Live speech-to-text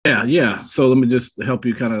Yeah. So let me just help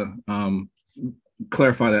you kind of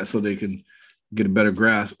clarify that so they can get a better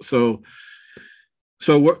grasp. So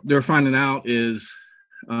what they're finding out is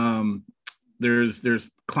there's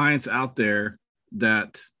clients out there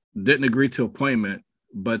that didn't agree to appointment,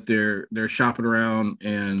 but they're shopping around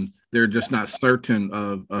and they're just not certain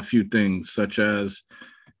of a few things, such as,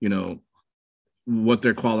 what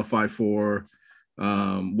they're qualified for,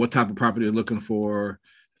 what type of property they're looking for,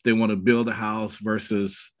 if they want to build a house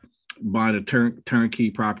versus buying a turnkey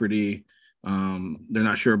property. They're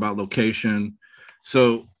not sure about location.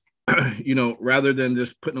 So, rather than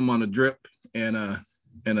just putting them on a drip and a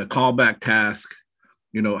callback task,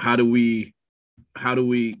 how do we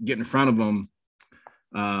get in front of them,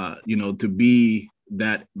 to be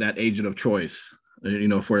that agent of choice,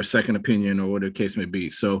 for a second opinion or whatever the case may be.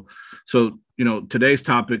 So, today's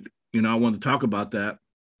topic, I want to talk about that.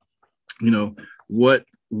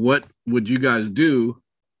 What would you guys do?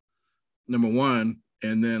 Number one,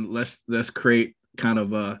 and then let's create kind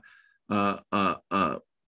of a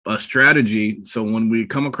strategy. So when we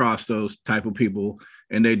come across those type of people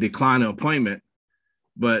and they decline an appointment,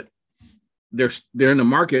 but they're in the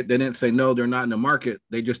market, they didn't say no, they're not in the market.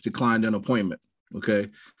 They just declined an appointment. Okay.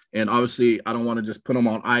 And obviously I don't want to just put them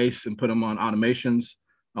on ice and put them on automations.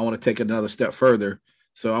 I want to take it another step further.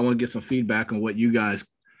 So I want to get some feedback on what you guys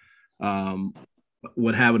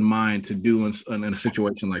would have in mind to do in a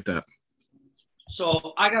situation like that.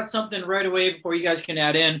 So I got something right away before you guys can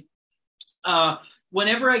add in.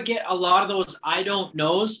 Whenever I get a lot of those I don't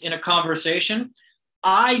knows in a conversation,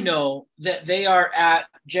 I know that they are at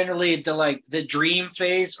generally the dream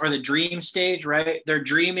phase or the dream stage, right? They're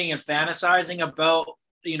dreaming and fantasizing about,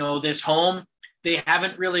 this home. They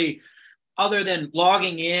haven't really, other than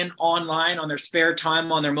logging in online on their spare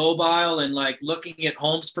time on their mobile and looking at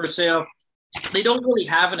homes for sale, they don't really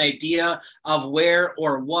have an idea of where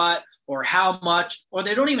or what or how much, or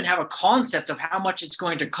they don't even have a concept of how much it's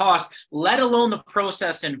going to cost, let alone the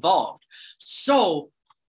process involved. So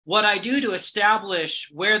what I do to establish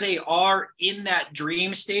where they are in that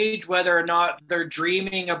dream stage, whether or not they're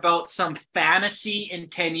dreaming about some fantasy in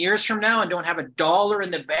 10 years from now and don't have a dollar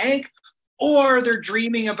in the bank, or they're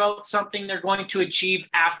dreaming about something they're going to achieve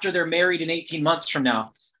after they're married in 18 months from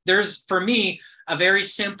now. There's, for me, a very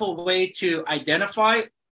simple way to identify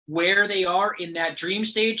where they are in that dream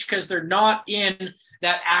stage, because they're not in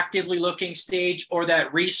that actively looking stage or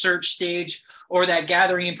that research stage or that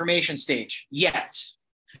gathering information stage yet.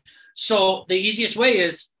 So the easiest way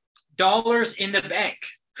is dollars in the bank.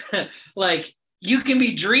 You can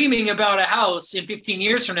be dreaming about a house in 15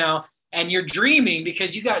 years from now, and you're dreaming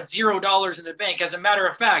because you got $0 in the bank. As a matter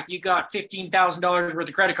of fact, you got $15,000 worth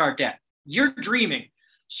of credit card debt. You're dreaming.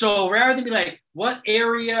 So rather than be what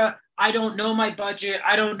area? I don't know my budget.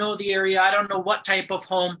 I don't know the area. I don't know what type of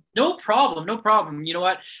home. No problem. No problem. You know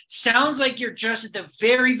what? Sounds like you're just at the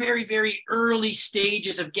very, very, very early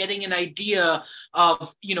stages of getting an idea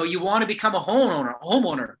of, you want to become a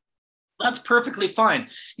homeowner. That's perfectly fine.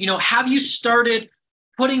 Have you started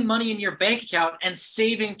putting money in your bank account and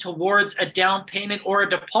saving towards a down payment or a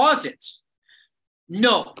deposit?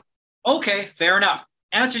 No. Okay, fair enough.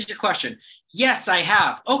 Answers your question. Yes, I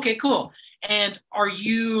have. Okay, cool. And are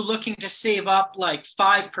you looking to save up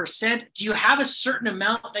 5%? Do you have a certain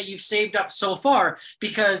amount that you've saved up so far?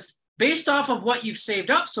 Because based off of what you've saved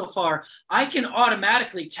up so far, I can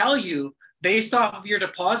automatically tell you, based off of your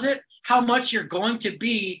deposit, how much you're going to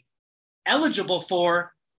be eligible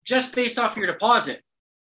for just based off your deposit.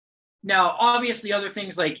 Now, obviously, other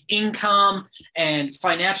things like income and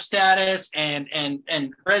financial status and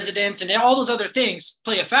residence and all those other things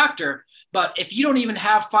play a factor. But if you don't even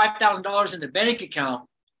have $5,000 in the bank account,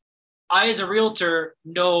 I, as a realtor,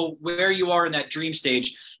 know where you are in that dream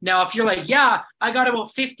stage. Now, if you're yeah, I got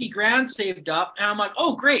about 50 grand saved up, and I'm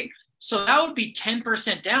oh, great. So that would be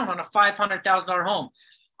 10% down on a $500,000 home.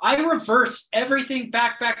 I reverse everything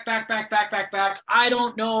back. I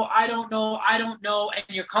don't know. And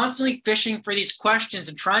you're constantly fishing for these questions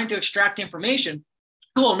and trying to extract information.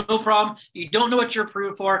 Cool, no problem. You don't know what you're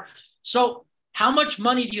approved for. So how much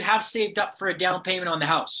money do you have saved up for a down payment on the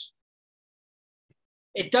house?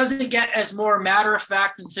 It doesn't get as more matter of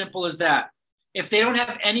fact and simple as that. If they don't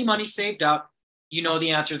have any money saved up, you know the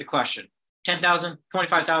answer to the question. $10,000,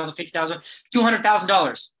 $25,000, $50,000,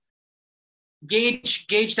 $200,000.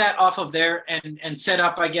 Gauge that off of there and set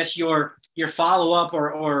up, I guess, your follow-up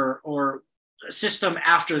or system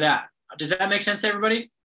after that. Does that make sense to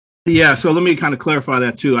everybody? Yeah. So let me kind of clarify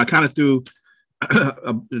that too. I kind of threw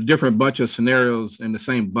a different bunch of scenarios in the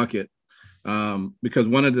same bucket because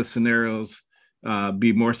one of the scenarios,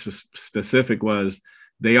 be more specific, was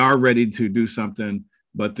they are ready to do something,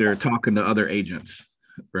 but they're talking to other agents,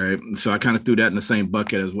 right? So I kind of threw that in the same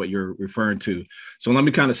bucket as what you're referring to. So let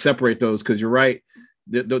me kind of separate those, because you're right.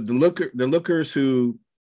 The lookers who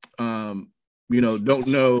don't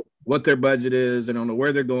know what their budget is and don't know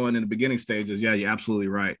where they're going in the beginning stages. Yeah, you're absolutely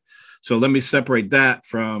right. So let me separate that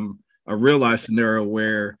from a real life scenario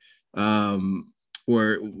where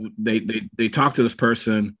they talk to this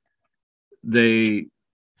person, they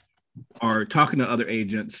are talking to other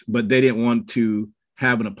agents, but they didn't want to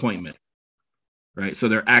have an appointment, right? So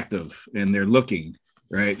they're active and they're looking,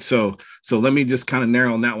 right? So let me just kind of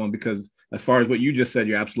narrow on that one, because as far as what you just said,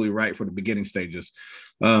 you're absolutely right for the beginning stages.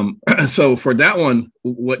 So for that one,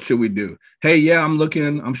 what should we do? Hey, yeah, I'm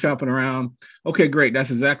looking, I'm shopping around. Okay, great. That's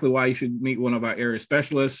exactly why you should meet one of our area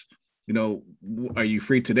specialists. Are you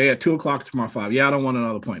free today at 2:00, tomorrow 5? Yeah, I don't want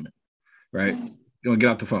another appointment, right? You want to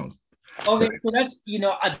get off the phone. Okay, right. So that's,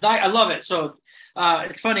 I love it. So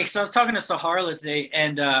it's funny because I was talking to Saharla today,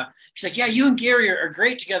 and she's like, "Yeah, you and Gary are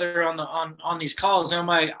great together on these calls." And I'm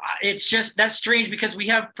like, "It's just that's strange because we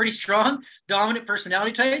have pretty strong, dominant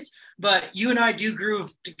personality types, but you and I do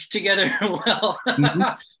groove together well,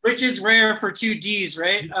 which is rare for two Ds,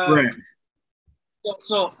 right?" Right.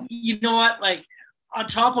 So you know what? Like on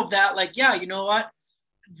top of that, like you know what?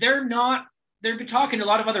 They've been talking to a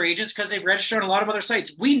lot of other agents because they've registered on a lot of other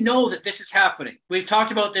sites. We know that this is happening. We've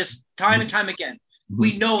talked about this time and time again.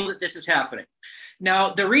 We know that this is happening.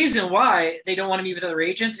 Now, the reason why they don't want to meet with other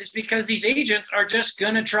agents is because these agents are just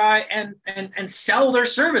going to try and sell their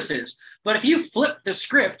services. But if you flip the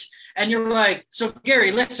script and you're like, so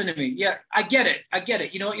Gary, listen to me. Yeah, I get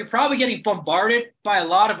it. You know, you're probably getting bombarded by a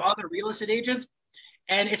lot of other real estate agents,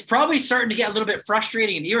 and it's probably starting to get a little bit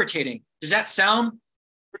frustrating and irritating. Does that sound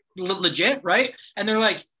legit, right? And they're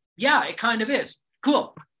like, yeah, it kind of is.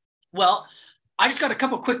 Cool. Well, I just got a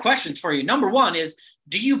couple quick questions for you. Number one is,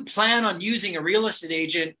 do you plan on using a real estate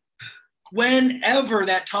agent whenever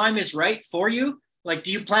that time is right for you? Like,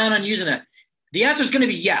 do you plan on using it? The answer is going to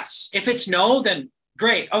be yes. If it's no, then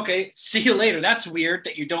great. Okay, see you later. That's weird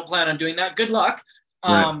that you don't plan on doing that. Good luck.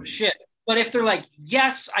 Right. Shit. But if they're like,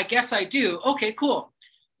 yes, I guess I do. Okay, cool.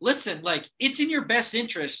 Listen, like it's in your best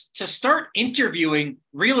interest to start interviewing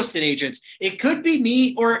real estate agents. It could be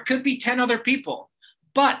me or it could be 10 other people,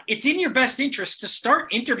 but it's in your best interest to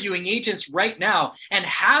start interviewing agents right now and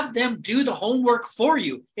have them do the homework for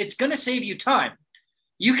you. It's going to save you time.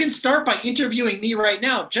 You can start by interviewing me right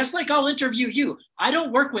now, just like I'll interview you. I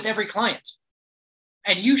don't work with every client,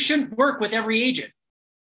 and you shouldn't work with every agent.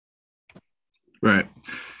 Right.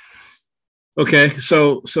 Okay.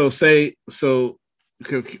 So say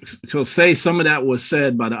some of that was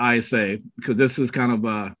said by the ISA, because this is kind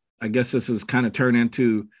of I guess this is kind of turned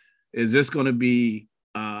into, is this going to be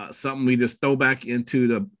something we just throw back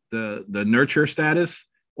into the nurture status,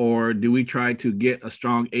 or do we try to get a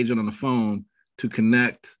strong agent on the phone to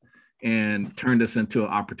connect and turn this into an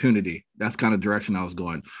opportunity? That's kind of direction I was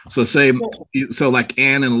going. So like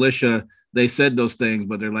Ann and Alicia, they said those things,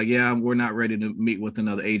 but they're like, yeah, we're not ready to meet with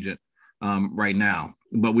another agent right now,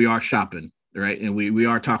 but we are shopping. Right. And we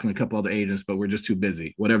are talking to a couple other agents, but we're just too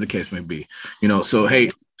busy, whatever the case may be, so,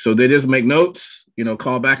 hey, so they just make notes,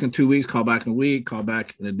 call back in 2 weeks, call back in a week, call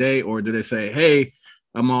back in a day, or do they say, hey,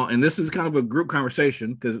 and this is kind of a group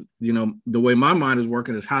conversation, because, the way my mind is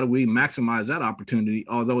working is how do we maximize that opportunity,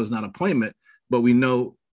 although it's not an appointment, but we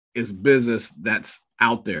know it's business that's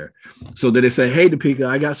out there. So did they say, hey, Topeka,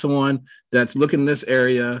 I got someone that's looking in this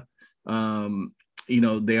area.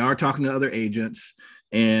 They are talking to other agents,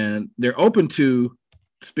 and they're open to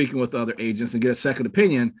speaking with other agents and get a second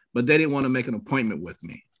opinion, but they didn't want to make an appointment with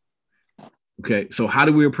me. Okay, so how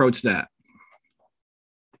do we approach that?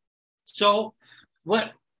 So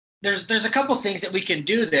there's a couple things that we can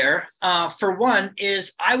do there. For one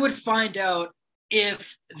is I would find out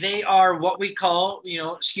if they are what we call,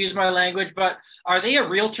 excuse my language, but are they a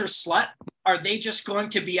realtor slut? Are they just going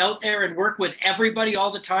to be out there and work with everybody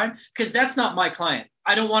all the time? Because that's not my client.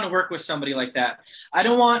 I don't want to work with somebody like that. I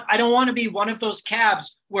don't want to be one of those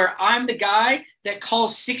cabs where I'm the guy that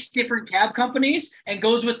calls 6 different cab companies and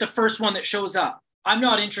goes with the first one that shows up. I'm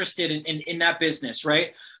not interested in that business,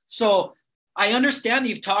 right? So I understand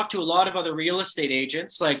you've talked to a lot of other real estate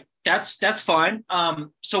agents. Like that's fine.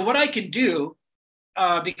 So what I can do,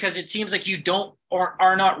 because it seems like you don't or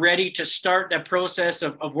are not ready to start that process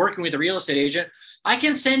of working with a real estate agent, I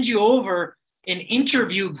can send you over an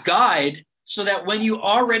interview guide so that when you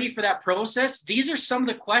are ready for that process, these are some of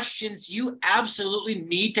the questions you absolutely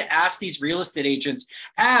need to ask these real estate agents,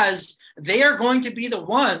 as they are going to be the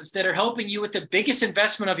ones that are helping you with the biggest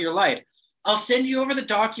investment of your life. I'll send you over the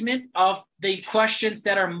document of the questions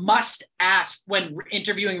that are must ask when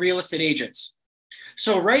interviewing real estate agents.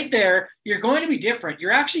 So right there, you're going to be different.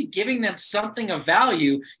 You're actually giving them something of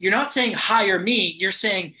value. You're not saying hire me. You're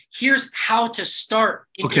saying here's how to start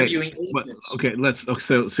interviewing agents.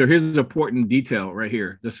 So here's an important detail right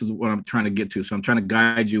here. This is what I'm trying to get to. So I'm trying to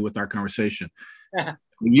guide you with our conversation. Are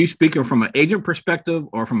you speaking from an agent perspective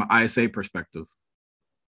or from an ISA perspective?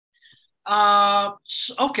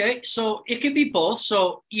 Okay, so it could be both.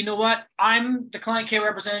 So you know what, I'm the client care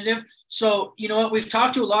representative, so you know what, we've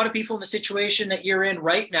talked to a lot of people in the situation that you're in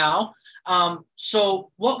right now.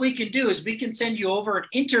 So what we can do is we can send you over an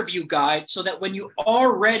interview guide so that when you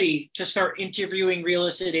are ready to start interviewing real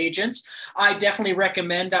estate agents, I definitely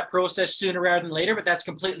recommend that process sooner rather than later, but that's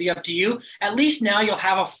completely up to you. At least now you'll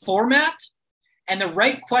have a format and the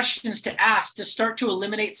right questions to ask to start to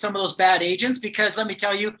eliminate some of those bad agents, because let me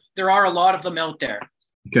tell you, there are a lot of them out there.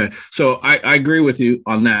 Okay. So I agree with you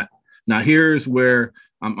on that. Now, here's where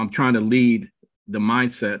I'm trying to lead the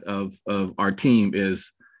mindset of our team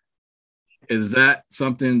is that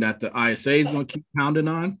something that the ISA is going to keep pounding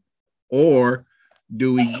on, or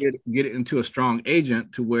do we get it into a strong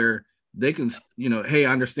agent to where they can, hey,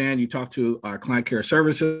 I understand you talked to our client care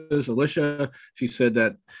services, Alicia. She said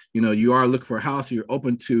that, you are looking for a house. You're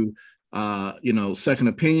open to, second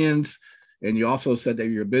opinions. And you also said that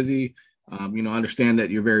you're busy. I understand that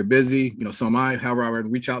you're very busy. So am I. However, I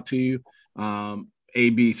would reach out to you,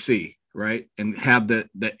 ABC, right? And have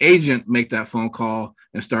the agent make that phone call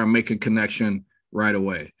and start making connection right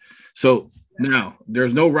away. So now,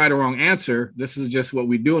 there's no right or wrong answer. This is just what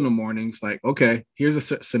we do in the mornings. Like, okay, here's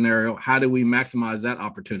a scenario. How do we maximize that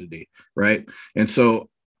opportunity, right? And so,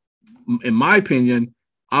 in my opinion,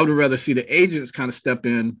 I would rather see the agents kind of step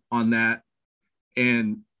in on that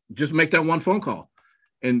and just make that one phone call.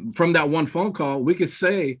 And from that one phone call, we could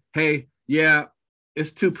say, hey, yeah,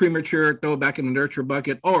 it's too premature, throw it back in the nurture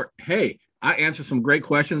bucket. Or, hey, I answered some great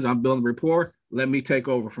questions. I'm building rapport. Let me take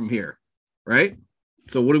over from here, right?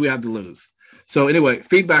 So what do we have to lose? So anyway,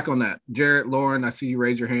 feedback on that. Jarrett, Lauren, I see you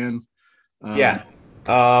raise your hand. Yeah.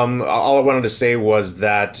 All I wanted to say was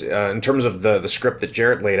that in terms of the script that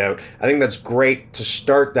Jarrett laid out, I think that's great to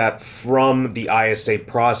start that from the ISA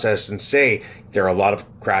process and say, there are a lot of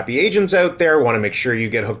crappy agents out there. Want to make sure you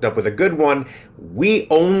get hooked up with a good one. We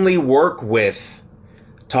only work with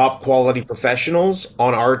top quality professionals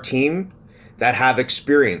on our team that have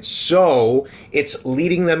experience. So it's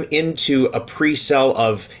leading them into a pre-sell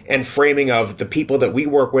of and framing of the people that we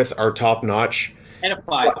work with are top notch.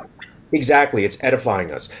 Edify. Exactly. It's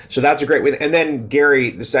edifying us. So that's a great way. And then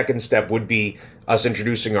Gary, the second step would be us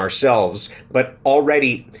introducing ourselves. But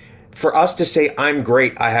already for us to say, I'm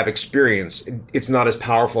great, I have experience, it's not as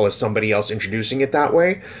powerful as somebody else introducing it that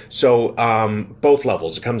way. So both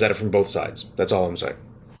levels, it comes at it from both sides. That's all I'm saying.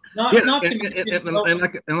 And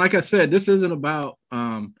like I said, this isn't about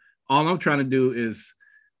all I'm trying to do is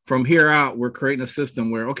from here out, we're creating a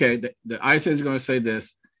system where, okay, the ISA is going to say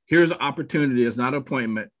this. Here's an opportunity. It's not an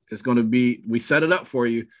appointment. It's going to be, we set it up for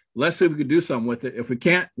you. Let's see if we can do something with it. If we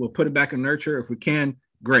can't, we'll put it back in nurture. If we can,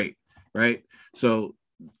 great. Right. So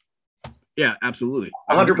yeah, absolutely.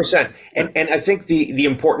 100%. And I think the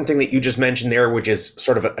important thing that you just mentioned there, which is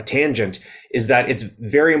sort of a tangent, is that it's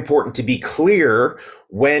very important to be clear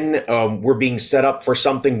when we're being set up for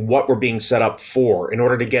something, what we're being set up for. In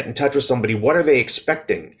order to get in touch with somebody, what are they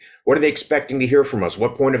expecting? What are they expecting to hear from us?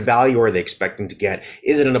 What point of value are they expecting to get?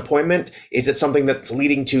 Is it an appointment? Is it something that's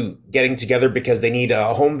leading to getting together because they need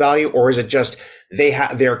a home value? Or is it just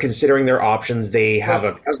they're considering their options? They have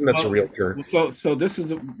a cousin that's a realtor. So this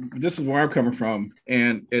is where I'm coming from.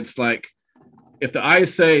 And it's like, if the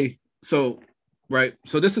ISA, right.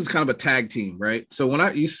 So this is kind of a tag team, right? So when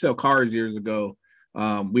I used to sell cars years ago,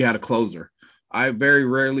 we had a closer. I very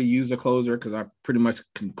rarely use a closer because I pretty much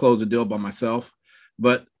can close a deal by myself.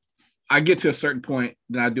 But I get to a certain point,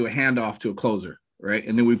 then I do a handoff to a closer, right?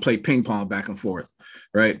 And then we play ping pong back and forth,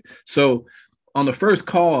 right? So on the first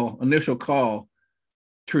initial call,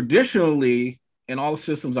 traditionally in all the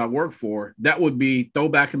systems I work for, that would be throw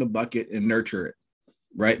back in the bucket and nurture it,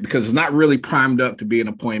 right? Because it's not really primed up to be an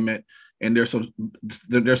appointment. And there's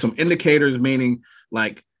some indicators, meaning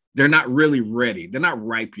like they're not really ready. They're not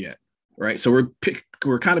ripe yet, right? So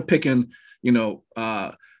we're kind of picking,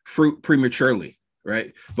 fruit prematurely.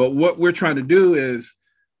 Right. But what we're trying to do is,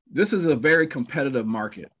 this is a very competitive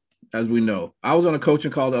market, as we know. I was on a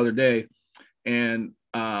coaching call the other day, and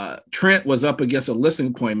Trent was up against a listing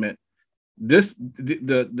appointment. The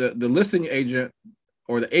listing agent,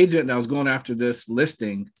 or the agent that was going after this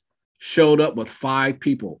listing, showed up with 5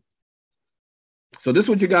 people. So this is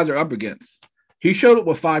what you guys are up against. He showed up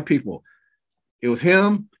with 5 people. It was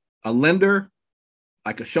him, a lender,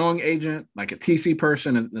 like a showing agent, like a TC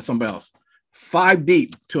person, and somebody else. 5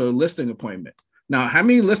 deep to a listing appointment. Now, how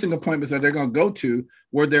many listing appointments are they going to go to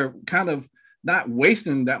where they're kind of not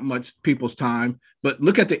wasting that much people's time, but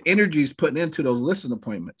look at the energies putting into those listing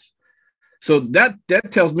appointments. So that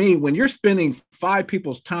tells me when you're spending 5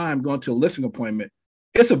 people's time going to a listing appointment,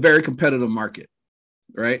 it's a very competitive market,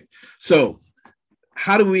 right? So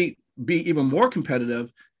how do we be even more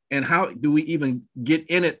competitive, and how do we even get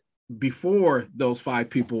in it before those 5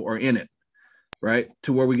 people are in it, right?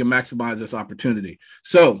 To where we can maximize this opportunity.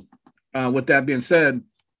 So with that being said,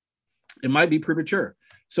 it might be premature.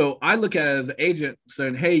 So I look at it as an agent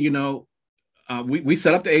saying, hey, we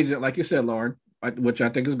set up the agent, like you said, Lauren, which I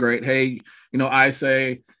think is great. Hey, I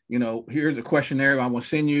say, here's a questionnaire I want to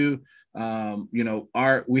send you.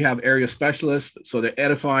 We have area specialists, so they're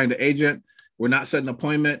edifying the agent. We're not setting an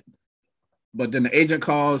appointment, but then the agent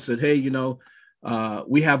calls, said, hey,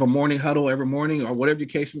 we have a morning huddle every morning, or whatever the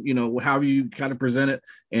case, however you kind of present it.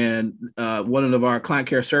 And one of our client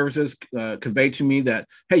care services conveyed to me that,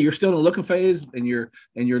 hey, you're still in the looking phase, and you're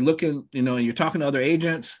looking, and you're talking to other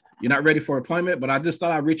agents. You're not ready for an appointment, but I just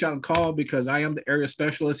thought I'd reach out and call because I am the area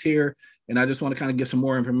specialist here, and I just want to kind of get some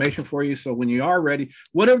more information for you. So when you are ready,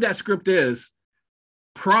 whatever that script is,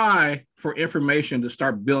 pry for information to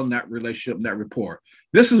start building that relationship and that rapport.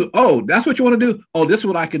 This is, that's what you want to do. Oh, this is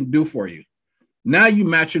what I can do for you. Now you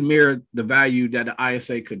match and mirror the value that the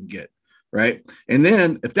ISA couldn't get, right? And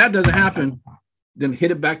then if that doesn't happen, then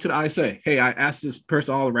hit it back to the ISA. Hey, I asked this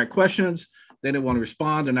person all the right questions. They didn't want to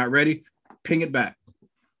respond. They're not ready. Ping it back,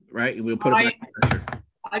 right? And we'll put it back.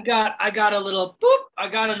 I got a little boop. I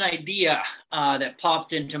got an idea that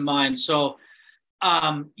popped into mind. So,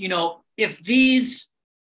 if these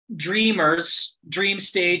dreamers, dream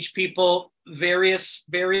stage people, various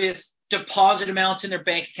deposit amounts in their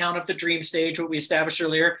bank account of the dream stage, what we established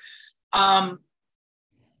earlier,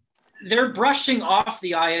 they're brushing off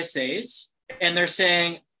the ISAs and they're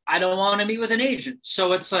saying, I don't want to meet with an agent.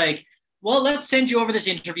 So it's like, well, let's send you over this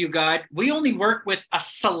interview guide. We only work with a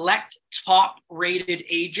select top rated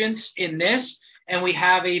agents in this, and we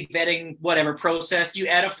have a vetting, whatever process you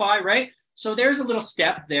edify, right? So there's a little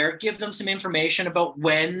step there. Give them some information about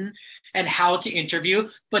when and how to interview.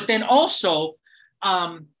 But then also,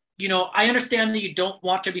 I understand that you don't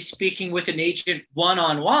want to be speaking with an agent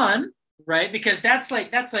one-on-one, right? Because that's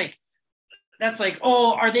like,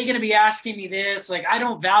 oh, are they going to be asking me this? Like, I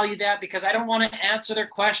don't value that because I don't want to answer their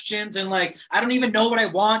questions. And like, I don't even know what I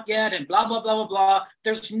want yet, and blah, blah, blah, blah, blah.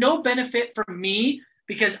 There's no benefit for me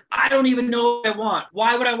because I don't even know what I want.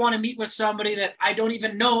 Why would I want to meet with somebody that I don't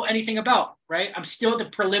even know anything about, right? I'm still at the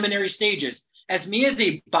preliminary stages. As me as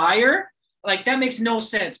a buyer, like, that makes no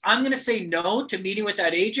sense. I'm going to say no to meeting with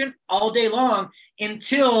that agent all day long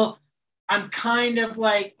until I'm kind of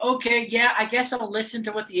like, okay, yeah, I guess I'll listen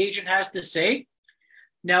to what the agent has to say.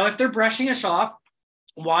 Now, if they're brushing us off,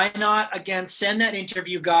 why not, again, send that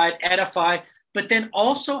interview guide, edify, but then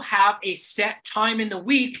also have a set time in the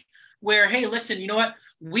week where, hey, listen, you know what?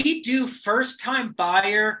 We do first-time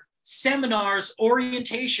buyer seminars,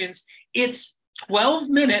 orientations. It's 12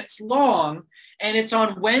 minutes long, and it's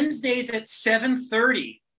on Wednesdays at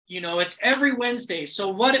 7:30. It's every Wednesday. So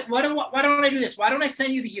why don't I do this? Why don't I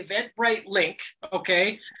send you the Eventbrite link?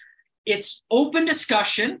 Okay. It's open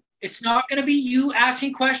discussion. It's not going to be you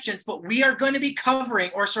asking questions, but we are going to be covering,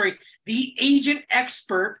 the agent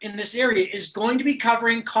expert in this area is going to be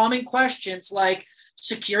covering common questions like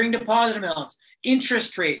securing deposit amounts,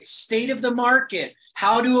 interest rates, state of the market,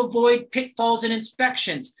 how to avoid pitfalls and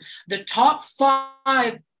inspections, the top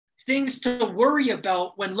 5 things to worry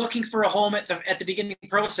about when looking for a home at the beginning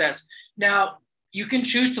process. Now, you can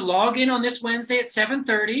choose to log in on this Wednesday at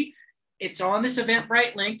 7:30. It's on this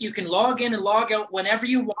Eventbrite link. You can log in and log out whenever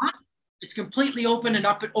you want. It's completely open and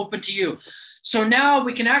open to you. So now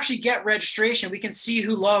we can actually get registration. We can see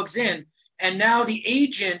who logs in. And now the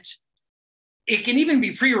agent, it can even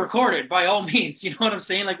be pre-recorded by all means. You know what I'm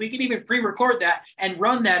saying? Like, we can even pre-record that and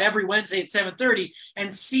run that every Wednesday at 7:30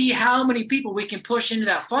 and see how many people we can push into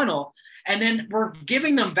that funnel. And then we're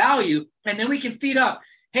giving them value. And then we can feed up.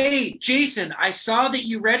 Hey, Jason, I saw that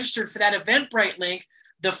you registered for that Eventbrite link,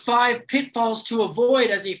 the 5 pitfalls to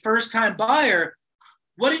avoid as a first-time buyer.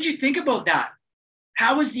 What did you think about that?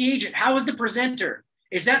 How was the agent? How was the presenter?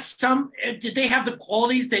 Did they have the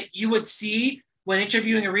qualities that you would see when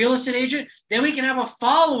interviewing a real estate agent? Then we can have a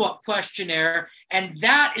follow-up questionnaire, and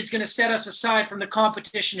that is going to set us aside from the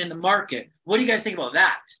competition in the market. What do you guys think about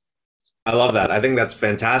that? I love that. I think that's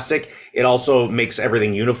fantastic. It also makes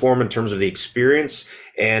everything uniform in terms of the experience.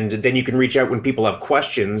 And then you can reach out when people have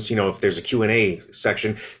questions. If there's a Q&A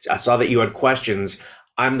section, I saw that you had questions.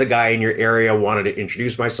 I'm the guy in your area, wanted to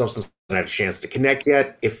introduce myself since I haven't had a chance to connect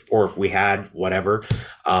yet, if we had, whatever.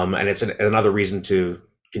 And it's another reason to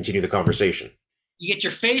continue the conversation. You get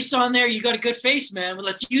your face on there. You got a good face, man. Well,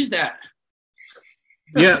 let's use that.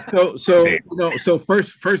 Yeah. So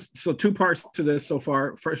first, so two parts to this so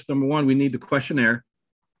far. First, number one, we need the questionnaire,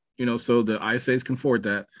 so the ISAs can forward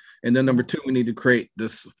that. And then number two, we need to create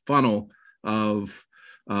this funnel of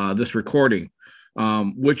this recording,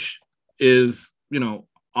 which is,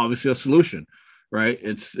 obviously a solution, right?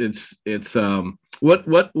 It's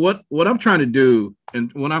what I'm trying to do,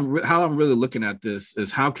 and how I'm really looking at this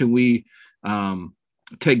is how can we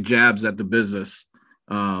take jabs at the business,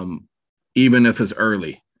 even if it's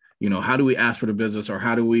early. How do we ask for the business, or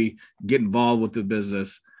how do we get involved with the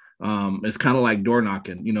business? It's kind of like door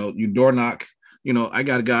knocking. You door knock. I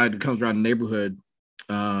got a guy that comes around the neighborhood,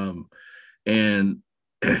 and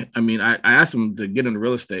I mean, I asked him to get into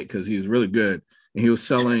real estate because he's really good, and he was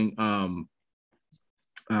selling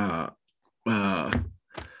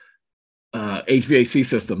HVAC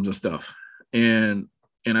systems and stuff. And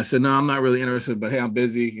I said, no, I'm not really interested, but hey, I'm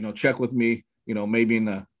busy. Check with me. Maybe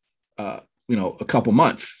in a couple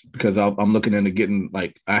months, because I'm looking into getting,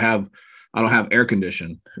 like, I don't have air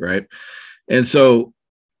condition, right? And so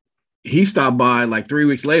he stopped by like 3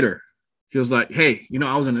 weeks later. He was like, hey,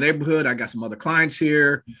 I was in the neighborhood. I got some other clients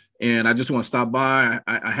here, and I just want to stop by.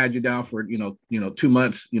 I had you down for, 2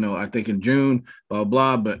 months, I think in June, blah,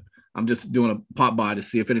 blah, but I'm just doing a pop by to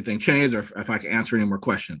see if anything changed or if I can answer any more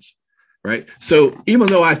questions, right? So even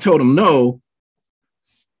though I told him no,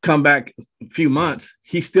 come back a few months,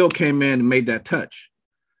 he still came in and made that touch,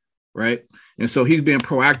 right? And so he's being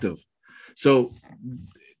proactive.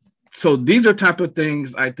 So these are type of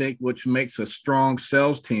things, I think, which makes a strong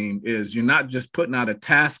sales team is you're not just putting out a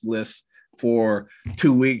task list for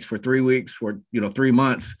 2 weeks, for 3 weeks, for 3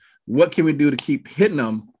 months. What can we do to keep hitting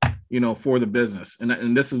them, for the business?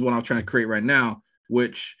 And this is what I'm trying to create right now,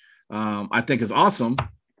 which I think is awesome,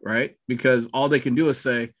 right? Because all they can do is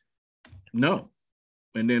say no,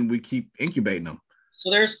 and then we keep incubating them. So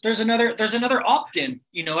there's another opt-in,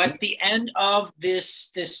 at the end of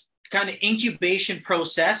this kind of incubation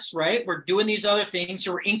process, right? We're doing these other things,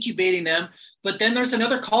 so we're incubating them, but then there's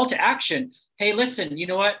another call to action. Hey, listen, you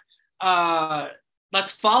know what?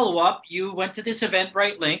 Let's follow up. You went to this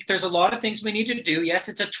Eventbrite link. There's a lot of things we need to do. Yes,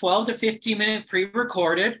 it's a 12 to 15 minute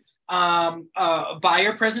pre-recorded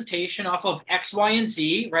buyer presentation off of X, Y, and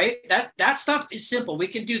Z, right? That stuff is simple. We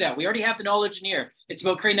can do that. We already have the knowledge in here. It's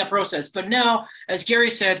about creating that process. But now, as Gary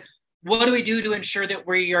said, what do we do to ensure that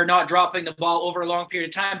we are not dropping the ball over a long period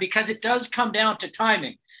of time? Because it does come down to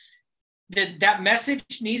timing. That message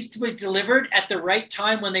needs to be delivered at the right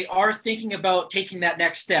time when they are thinking about taking that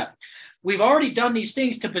next step. We've already done these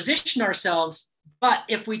things to position ourselves, but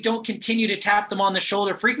if we don't continue to tap them on the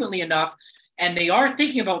shoulder frequently enough, and they are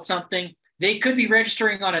thinking about something, they could be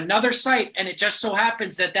registering on another site, and it just so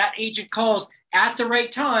happens that agent calls at the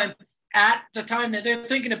right time, at the time that they're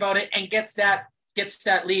thinking about it, and gets that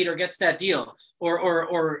lead or gets that deal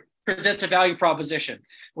or presents a value proposition,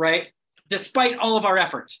 right? Despite all of our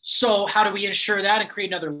efforts. So how do we ensure that and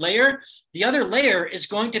create another layer? The other layer is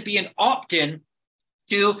going to be an opt-in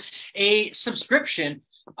to a subscription.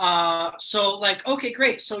 So like, okay,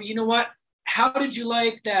 great. So you know what? How did you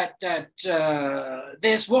like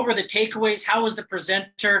this? What were the takeaways? How was the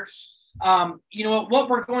presenter? You know what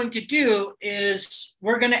we're going to do is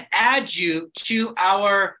we're going to add you to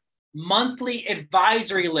our monthly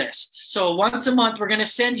advisory list. So once a month, we're going to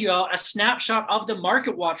send you a snapshot of the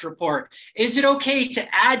Market Watch report. Is it okay to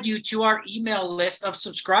add you to our email list of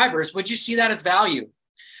subscribers? Would you see that as value?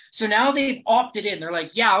 So now they've opted in. They're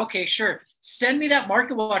like, yeah, okay, sure. Send me that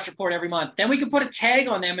Market Watch report every month. Then we can put a tag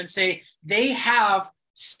on them and say they have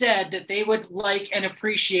said that they would like and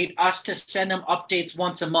appreciate us to send them updates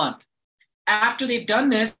once a month. After they've done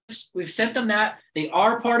this, we've sent them that. They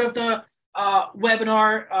are part of the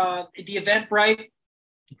webinar, the Eventbrite,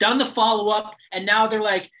 done the follow-up, and now they're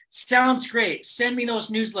like, sounds great. Send me those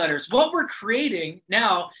newsletters. What we're creating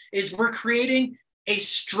now is we're creating a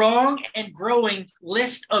strong and growing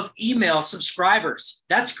list of email subscribers.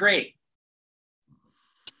 That's great.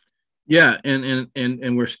 Yeah,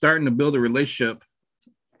 and we're starting to build a relationship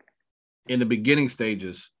in the beginning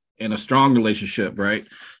stages, and a strong relationship, right?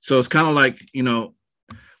 So it's kind of like,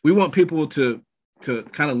 we want people to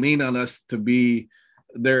kind of lean on us to be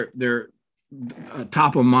their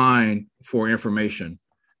top of mind for information,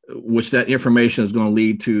 which that information is going to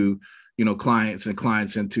lead to,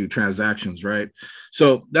 clients into transactions, right?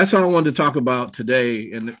 So that's what I wanted to talk about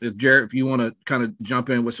today. And if Jared, if you want to kind of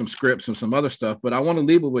jump in with some scripts and some other stuff, but I want to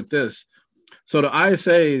leave it with this. So the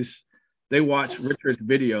ISAs, they watched Richard's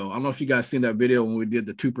video. I don't know if you guys seen that video when we did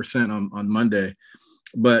the 2% on Monday,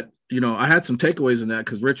 but I had some takeaways in that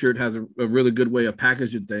because Richard has a really good way of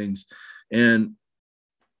packaging things, and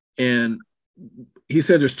he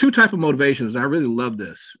said there's two types of motivations. And I really love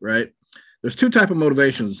this, right? There's two types of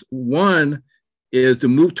motivations. One is to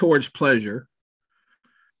move towards pleasure,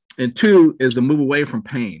 and two is to move away from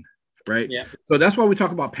pain, right? Yeah. So that's why we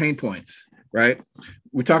talk about pain points, right?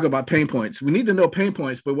 We talk about pain points. We need to know pain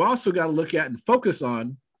points, but we also got to look at and focus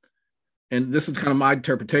on, and this is kind of my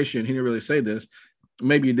interpretation. He didn't really say this.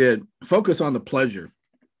 Maybe you did. Focus on the pleasure.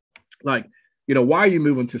 Like, why are you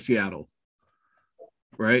moving to Seattle?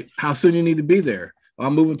 Right? How soon you need to be there?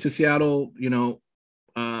 I'm moving to Seattle,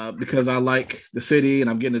 because I like the city and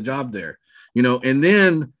I'm getting a job there, and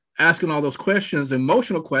then asking all those questions,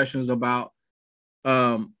 emotional questions about,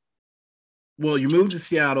 well, you moved to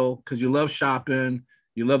Seattle because you love shopping,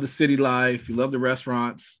 you love the city life, you love the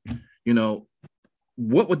restaurants,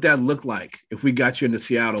 what would that look like if we got you into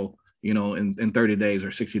Seattle, in 30 days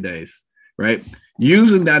or 60 days, right?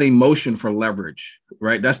 Using that emotion for leverage,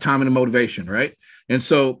 right? That's time and motivation, right? And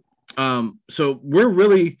so we're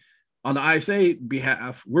really, on the ISA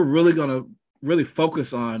behalf, we're really going to really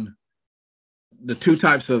focus on the two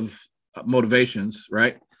types of motivations,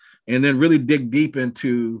 right? And then really dig deep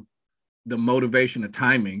into the motivation and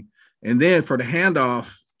timing. And then for the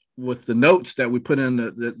handoff with the notes that we put in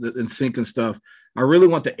the in sync and stuff, I really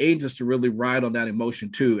want the agents to really ride on that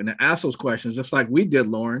emotion too. And to ask those questions, just like we did,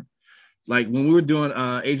 Lauren. Like when we were doing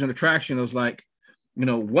agent attraction, it was like,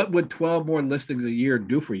 what would 12 more listings a year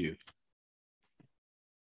do for you?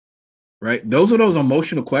 Right? Those are those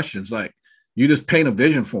emotional questions. Like you just paint a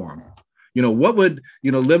vision for them. What would,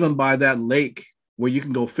 living by that lake where you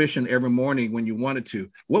can go fishing every morning when you wanted to,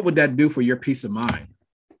 what would that do for your peace of mind?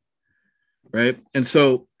 Right? And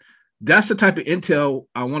so that's the type of intel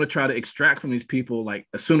I want to try to extract from these people, like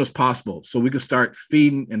as soon as possible, so we can start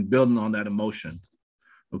feeding and building on that emotion.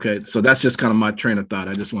 Okay. So that's just kind of my train of thought.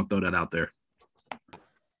 I just want to throw that out there.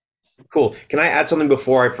 Cool. Can I add something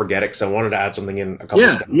before I forget it? Because I wanted to add something in a couple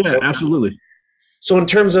of steps. Yeah, absolutely. So in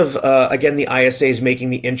terms of, again, the ISAs making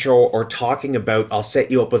the intro or talking about, I'll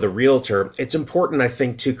set you up with a realtor, it's important, I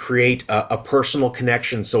think, to create a personal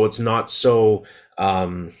connection so it's not so,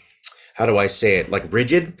 how do I say it, like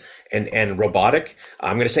rigid and robotic.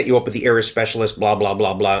 I'm going to set you up with the area specialist, blah, blah,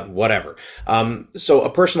 blah, blah, whatever. So a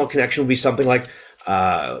personal connection would be something like,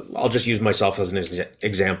 I'll just use myself as an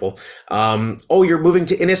example. Oh, you're moving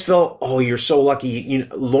to Innisfil. Oh, you're so lucky.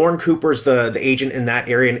 Lauren Cooper's the agent in that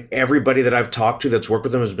area, and everybody that I've talked to that's worked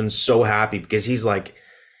with him has been so happy because he's like,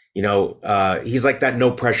 he's like that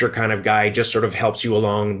no pressure kind of guy, just sort of helps you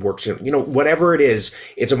along, works, whatever it is,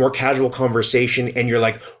 it's a more casual conversation. And you're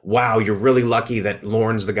like, wow, you're really lucky that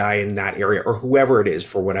Lauren's the guy in that area or whoever it is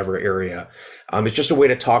for whatever area. It's just a way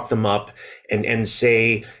to talk them up and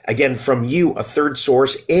say, again, from you, a third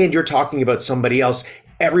source, and you're talking about somebody else.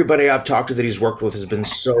 Everybody I've talked to that he's worked with has been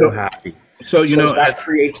so happy. So, that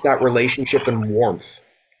creates that relationship and warmth.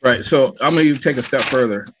 Right. So I'm going to take a step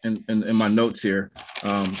further in my notes here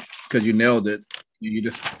because you nailed it. You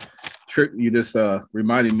just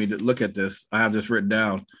reminded me to look at this. I have this written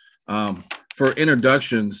down. For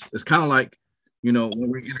introductions, it's kind of like, when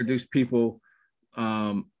we introduce people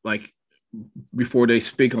like before they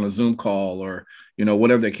speak on a Zoom call or,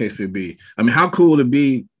 whatever the case may be. I mean, how cool would it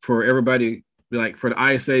be for everybody, like for the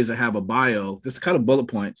ISAs to have a bio, just kind of bullet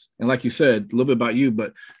points. And like you said, a little bit about you,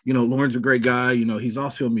 but, Lauren's a great guy. He's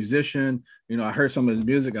also a musician. I heard some of his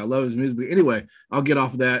music. I love his music. But anyway, I'll get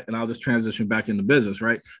off of that and I'll just transition back into business,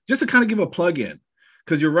 right? Just to kind of give a plug in,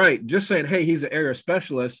 because you're right. Just saying, hey, he's an area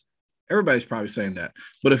specialist. Everybody's probably saying that.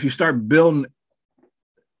 But if you start building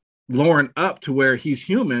Lauren up to where he's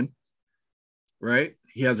human, right?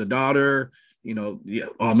 He has a daughter.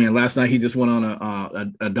 Oh man, last night he just went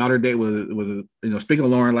on a daughter date with speaking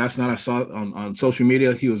of Lauren, last night I saw on social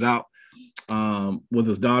media, he was out with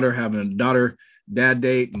his daughter, having a daughter dad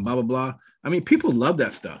date and blah, blah, blah. I mean, people love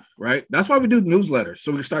that stuff, right? That's why we do newsletters.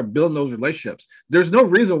 So we can start building those relationships. There's no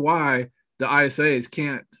reason why the ISAs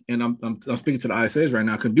can't, and I'm speaking to the ISAs right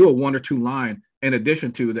now, can do a 1 or 2 line in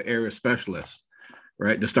addition to the area specialist,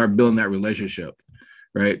 right? To start building that relationship,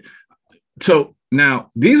 right? So now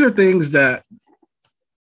these are things that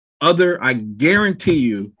I guarantee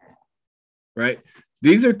you, right?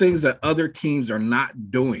 These are things that other teams are not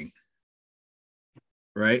doing,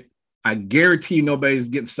 right? I guarantee you nobody's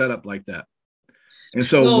getting set up like that. And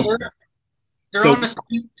so they're on a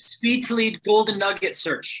speed to lead golden nugget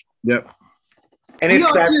search. Yep. And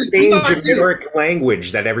it's that same generic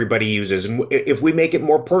language that everybody uses. And if we make it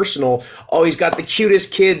more personal, oh, he's got the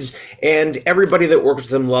cutest kids and everybody that works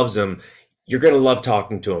with him loves him. you're going to love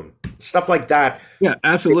talking to them. Stuff like that. Yeah,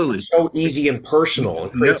 absolutely. It's so easy and personal.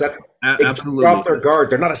 It creates Yep. that. They Absolutely. drop their guard.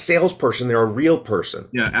 They're not a salesperson. They're a real person.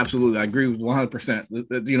 Yeah, absolutely. I agree with 100%.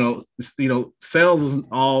 Sales is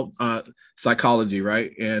all psychology,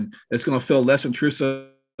 right? And it's going to feel less intrusive.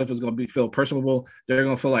 It's going to feel personable. They're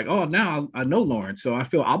going to feel like, oh, now I know Lauren, so I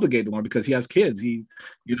feel obligated to Lauren because he has kids. He,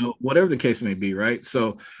 whatever the case may be, right?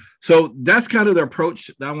 So that's kind of the approach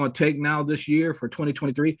that I want to take now this year for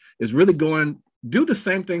 2023 is really do the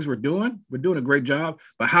same things we're doing. We're doing a great job,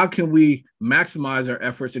 but how can we maximize our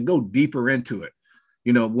efforts and go deeper into it?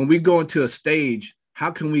 When we go into a stage, how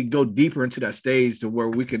can we go deeper into that stage to where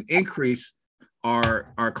we can increase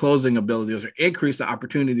our closing abilities or increase the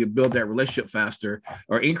opportunity to build that relationship faster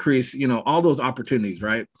or increase, all those opportunities,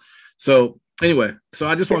 right? So anyway,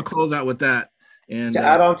 I just want to close out with that. And to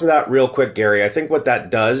add on to that real quick, Gary, I think what that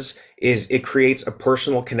does is it creates a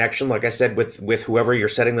personal connection, like I said, with whoever you're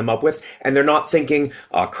setting them up with. And they're not thinking,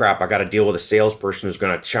 oh, crap, I got to deal with a salesperson who's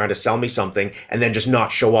going to try to sell me something and then just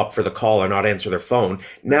not show up for the call or not answer their phone.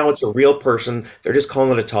 Now it's a real person. They're just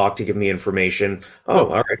calling to talk, to give me information. Oh,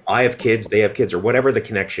 all right, I have kids, they have kids, or whatever the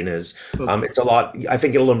connection is. It's a lot. I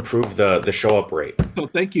think it'll improve the show up rate. So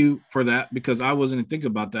thank you for that, because I wasn't thinking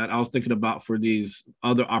about that. I was thinking about for these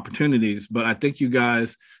other opportunities, but I think you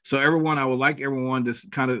guys, I would like everyone to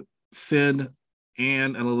kind of send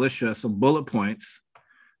Ann and Alicia some bullet points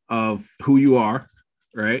of who you are,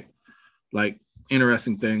 right? Like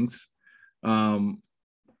interesting things.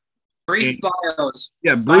 Brief bios.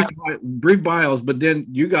 Yeah, brief bios. But then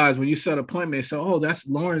you guys, when you set an appointment, say, oh, that's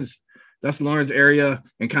Lauren's area,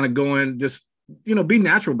 and kind of go in, just, be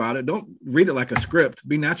natural about it. Don't read it like a script.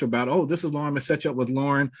 Be natural about it. Oh, this is Lauren. I'm gonna set you up with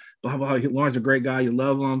Lauren. Blah, blah, blah. Lauren's a great guy. You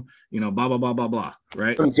love him. Blah, blah, blah, blah, blah.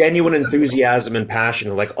 Right. Some genuine enthusiasm and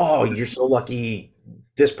passion. Like, oh, you're so lucky.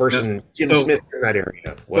 This person, Jim Smith, in that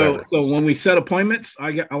area. Whatever. So when we set appointments,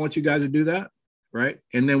 I want you guys to do that. Right.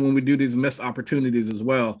 And then when we do these missed opportunities as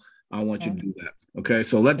well, I want you to do that. Okay.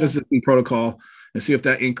 So let this be protocol and see if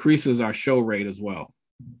that increases our show rate as well.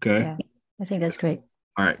 Okay. Yeah, I think that's great.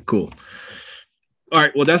 All right, cool. All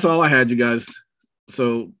right, well, that's all I had, you guys.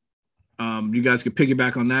 So you guys can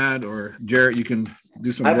piggyback on that, or Jarrett, you can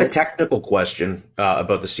do some. I have a technical question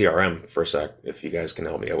about the CRM for a sec, if you guys can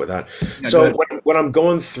help me out with that. Yeah, so when I'm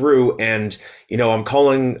going through and, I'm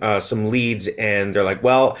calling some leads and they're like,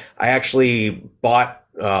 well, I actually bought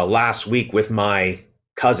last week with my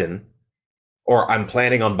cousin, or I'm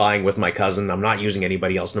planning on buying with my cousin. I'm not using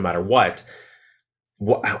anybody else no matter what.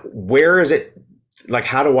 Where is it? Like,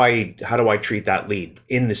 how do I treat that lead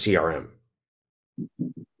in the CRM?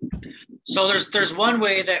 So there's one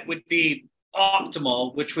way that would be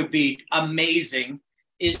optimal, which would be amazing,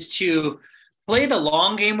 is to play the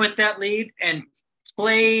long game with that lead and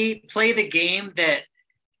play the game that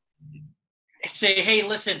say, hey,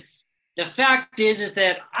 listen, the fact is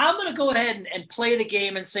that I'm going to go ahead and play the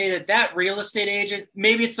game and say that real estate agent,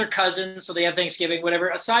 maybe it's their cousin, so they have Thanksgiving, whatever.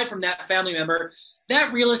 Aside from that family member,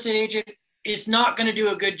 that real estate agent is not going to do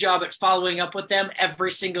a good job at following up with them every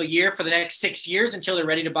single year for the next 6 years until they're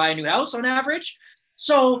ready to buy a new house on average.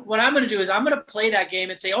 So what I'm going to do is I'm going to play that game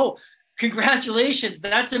and say, oh, congratulations.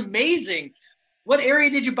 That's amazing. What area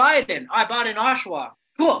did you buy it in? I bought in Oshawa.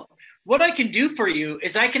 Cool. What I can do for you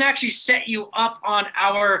is I can actually set you up on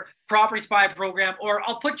our Property Spy program, or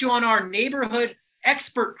I'll put you on our neighborhood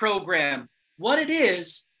expert program. What it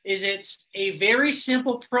is it's a very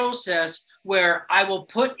simple process where I will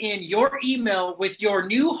put in your email with your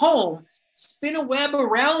new home, spin a web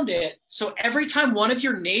around it. So every time one of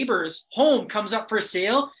your neighbors' home comes up for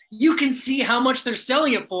sale, you can see how much they're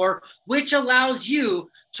selling it for, which allows you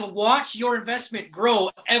to watch your investment grow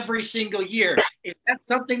every single year. If that's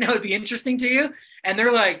something that would be interesting to you, and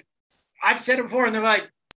they're like, I've said it before, and they're like,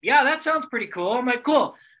 yeah, that sounds pretty cool. I'm like,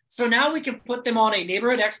 cool. So now we can put them on a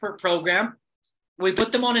neighborhood expert program. We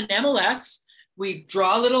put them on an MLS. We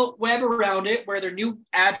draw a little web around it where their new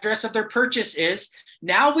address of their purchase is.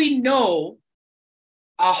 Now we know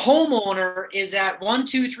a homeowner is at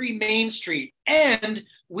 123 Main Street, and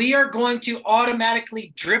we are going to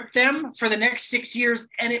automatically drip them for the next 6 years.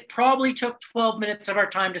 And it probably took 12 minutes of our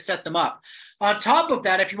time to set them up. On top of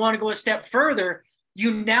that, if you want to go a step further,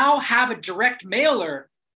 you now have a direct mailer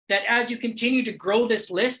that as you continue to grow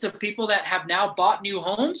this list of people that have now bought new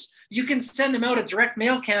homes, you can send them out a direct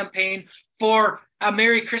mail campaign for a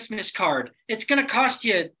Merry Christmas card. It's going to cost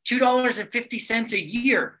you $2.50 a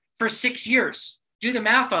year for 6 years. Do the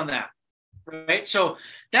math on that, right? So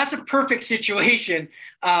that's a perfect situation,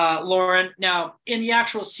 Lauren. Now, in the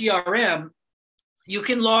actual CRM, you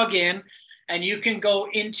can log in and you can go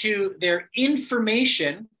into their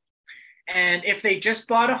information, And if they just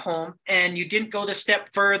bought a home and you didn't go the step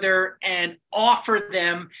further and offer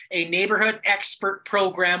them a neighborhood expert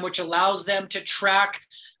program, which allows them to track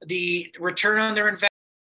the return on their investment,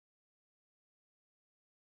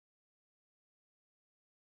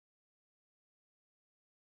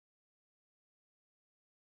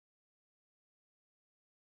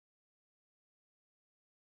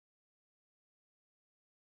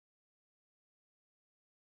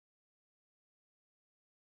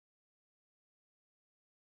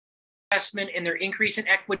 and their increase in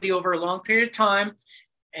equity over a long period of time,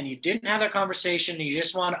 and you didn't have that conversation and you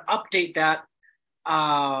just want to update that,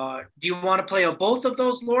 do you want to play both of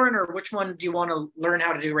those, Lauren, or which one do you want to learn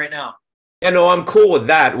how to do right now? Yeah, no, I'm cool with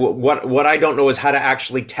that. What I don't know is how to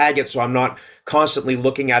actually tag it, so I'm not constantly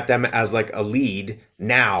looking at them as like a lead.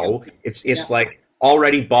 Now it's like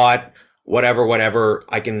already bought, whatever.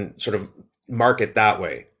 I can sort of mark it that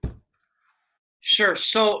way. Sure.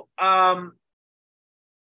 So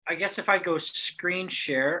I guess if I go screen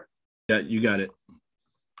share. Yeah, you got it.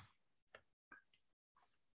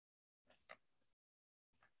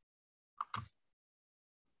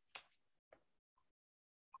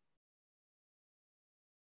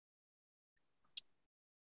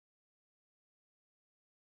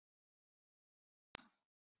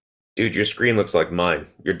 Dude, your screen looks like mine,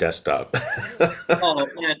 your desktop. Oh,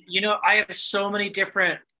 man. You know, I have so many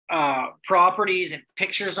different properties and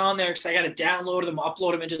pictures on there because I got to download them,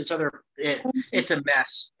 upload them into this other. It's a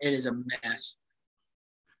mess. It is a mess.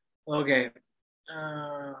 Okay.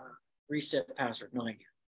 Reset password. No, thank you.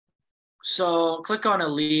 So click on a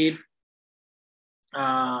lead.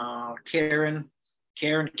 Karen.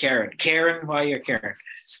 Why you're Karen?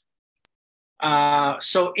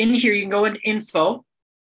 So in here, you can go in info.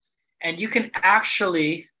 And you can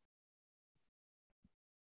actually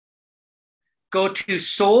go to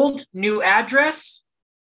sold new address,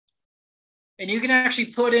 and you can actually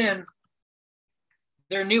put in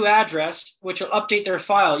their new address, which will update their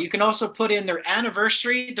file. You can also put in their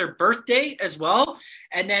anniversary, their birthday as well.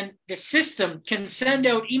 And then the system can send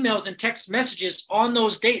out emails and text messages on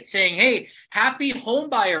those dates saying, hey, happy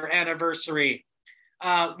homebuyer anniversary.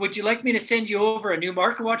 Would you like me to send you over a new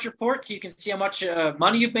market watch report so you can see how much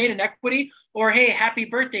money you've made in equity? Or, hey, happy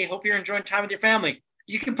birthday. Hope you're enjoying time with your family.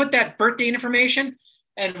 You can put that birthday information.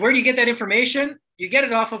 And where do you get that information? You get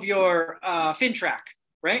it off of your FinTrack,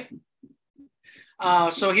 right?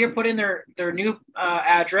 So here, put in their new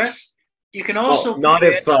address. You can also not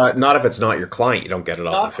if it's not your client. You don't get it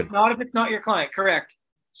off of FinTrack. Not if it's not your client, correct.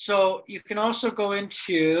 So you can also go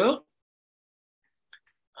into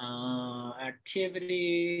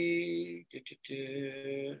activity,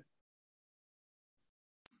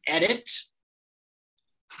 edit,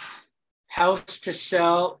 house to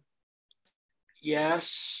sell.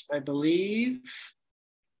 Yes, I believe.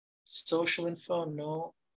 Social info,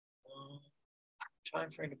 no. Time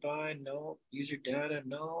frame to buy, no. User data,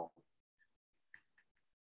 no.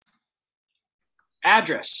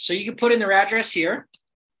 Address. So you can put in their address here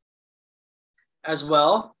as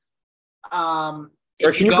well.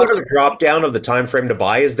 Or can you go to the drop down of the time frame to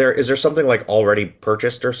buy? Is there something like already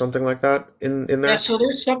purchased or something like that in there? Yeah, so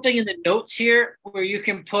there's something in the notes here where you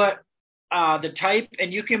can put the type,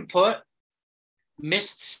 and you can put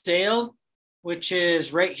missed sale, which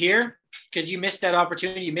is right here because you missed that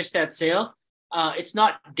opportunity, you missed that sale. It's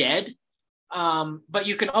not dead, but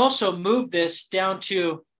you can also move this down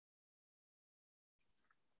to.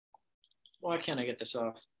 Why can't I get this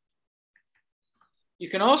off? You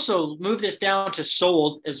can also move this down to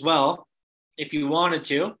sold as well, if you wanted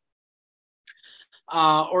to.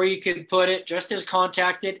 Or you could put it just as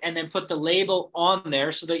contacted and then put the label on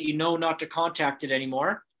there so that you know not to contact it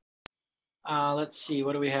anymore. Let's see,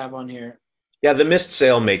 what do we have on here? Yeah, the missed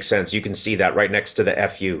sale makes sense. You can see that right next to the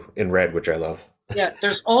FU in red, which I love. Yeah,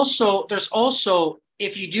 there's also,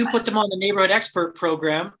 if you do put them on the neighborhood expert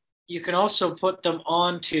program, you can also put them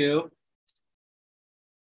onto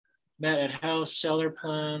met at house, seller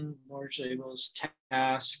plan, mortgage labels,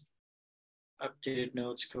 task, updated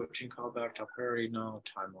notes, coaching, callback, top priority, no,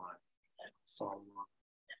 timeline, and follow up.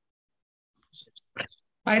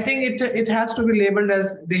 I think it has to be labeled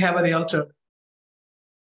as they have a realtor.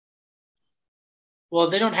 Well,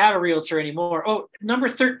 they don't have a realtor anymore. Oh, number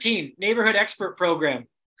 13, neighborhood expert program.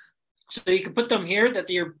 So you can put them here that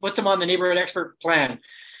you put them on the neighborhood expert plan.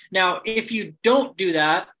 Now, if you don't do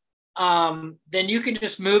that, then you can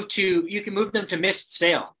just move them to missed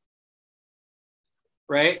sale,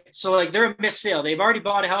 right? So like they're a missed sale. They've already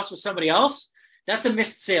bought a house with somebody else. That's a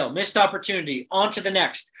missed sale, missed opportunity, on to the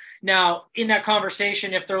next. Now, in that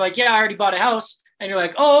conversation, if they're like, yeah, I already bought a house, and you're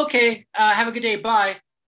like, oh, okay, have a good day, bye.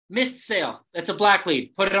 missed sale. That's a black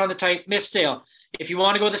lead. Put it on the type, missed sale. If you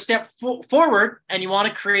want to go the step forward and you want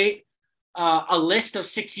to create a list of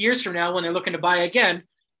 6 years from now when they're looking to buy again,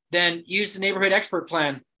 then use the neighborhood expert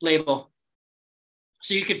plan label.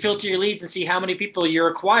 So you can filter your leads and see how many people you're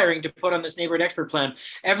acquiring to put on this neighborhood expert plan.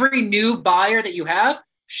 Every new buyer that you have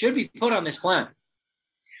should be put on this plan.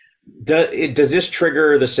 Does this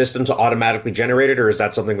trigger the system to automatically generate it, or is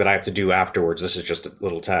that something that I have to do afterwards? This is just a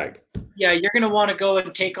little tag. Yeah, you're going to want to go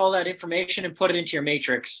and take all that information and put it into your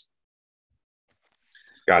matrix.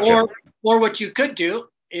 Gotcha. Or what you could do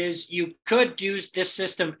is you could use this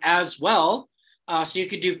system as well. So you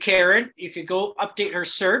could do Karen. You could go update her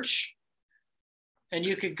search, and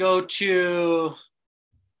you could go to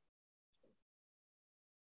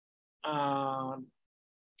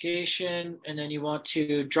location, and then you want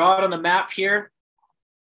to draw it on the map here.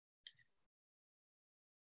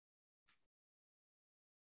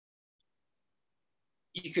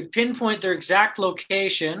 You could pinpoint their exact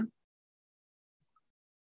location,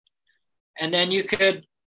 and then you could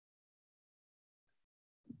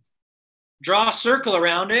draw a circle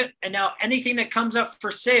around it. And now anything that comes up for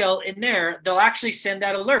sale in there, they'll actually send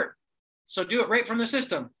that alert. So do it right from the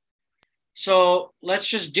system. So let's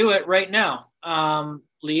just do it right now.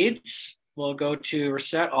 Leads, we'll go to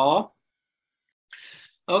reset all.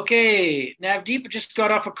 Okay, Navdeep just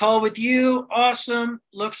got off a call with you. Awesome.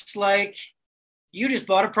 Looks like you just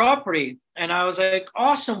bought a property. And I was like,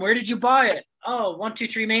 awesome. Where did you buy it? Oh,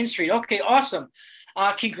 123 Main Street. Okay, awesome.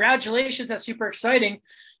 Congratulations. That's super exciting.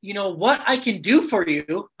 You know what I can do for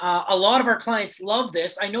you. A lot of our clients love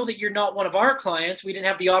this. I know that you're not one of our clients. We didn't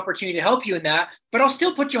have the opportunity to help you in that, but I'll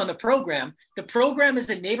still put you on the program. The program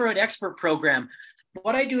is a neighborhood expert program.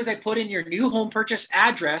 What I do is I put in your new home purchase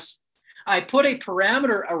address. I put a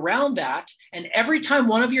parameter around that. And every time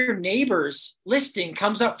one of your neighbors' listing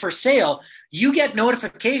comes up for sale, you get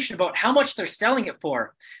notification about how much they're selling it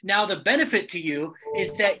for. Now, the benefit to you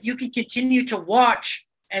is that you can continue to watch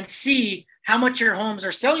and see how much your homes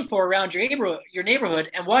are selling for around your neighborhood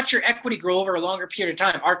and watch your equity grow over a longer period of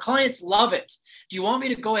time. Our clients love it. Do you want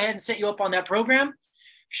me to go ahead and set you up on that program?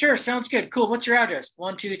 Sure, sounds good. Cool. What's your address?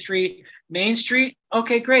 123 Main Street.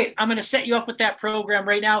 Okay, great. I'm going to set you up with that program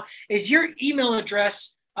right now. Is your email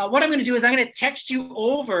address, what I'm going to do is I'm going to text you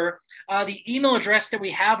over the email address that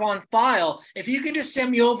we have on file. If you can just send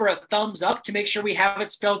me over a thumbs up to make sure we have it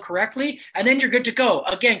spelled correctly, and then you're good to go.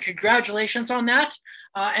 Again, congratulations on that.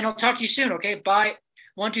 And I'll talk to you soon. Okay, bye.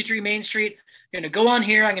 123 Main Street. I'm going to go on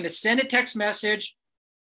here. I'm going to send a text message.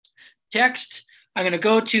 Text. I'm going to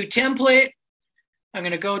go to template. I'm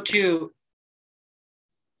going to go to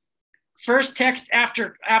first text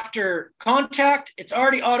after contact. It's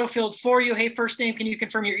already auto-filled for you. Hey, first name, can you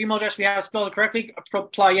confirm your email address? We have spelled it correctly.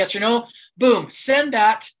 Apply yes or no. Boom, send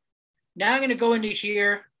that. Now I'm going to go into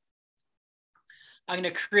here. I'm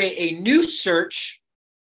going to create a new search.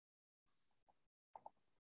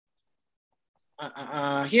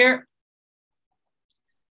 Here.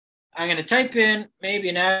 I'm going to type in maybe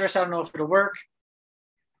an address. I don't know if it'll work.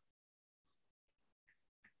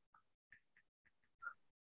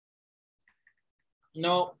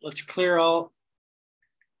 No, let's clear all.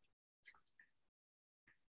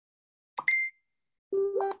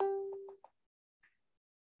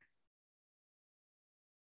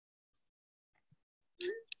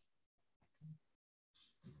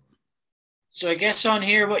 So I guess on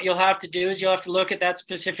here, what you'll have to do is you'll have to look at that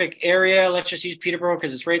specific area. Let's just use Peterborough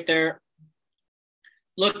because it's right there.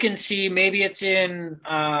 Look and see, maybe it's in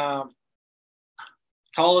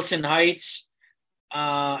Collison Heights.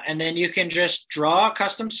 And then you can just draw a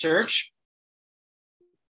custom search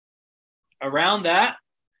around that,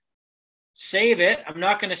 save it. I'm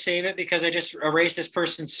not going to save it because I just erased this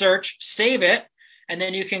person's search. Save it, and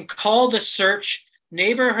then you can call the search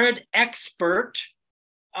neighborhood expert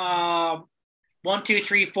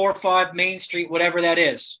 12345 Main Street, whatever that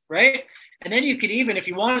is, right? And then you could even, if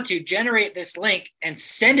you wanted to, generate this link and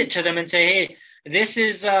send it to them and say, hey, this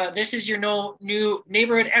is your new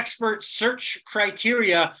neighborhood expert search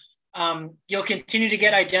criteria. You'll continue to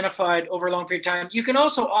get identified over a long period of time. You can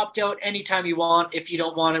also opt out anytime you want if you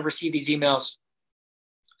don't want to receive these emails.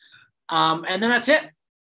 And then that's it.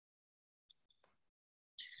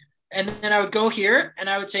 And then I would go here and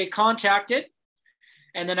I would say contacted.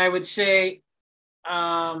 And then I would say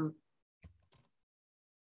type,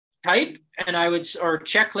 and I would, or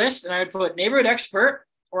checklist, and I would put neighborhood expert.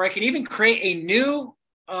 Or I could even create a new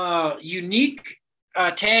unique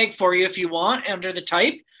tag for you if you want under the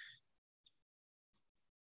type.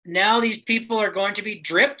 Now these people are going to be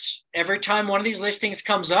dripped every time one of these listings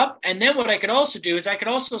comes up. And then what I could also do is I could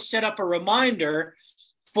also set up a reminder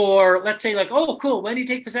for, let's say, like, oh, cool, when do you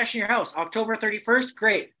take possession of your house? October 31st?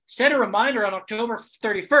 Great. Set a reminder on October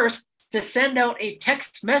 31st to send out a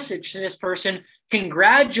text message to this person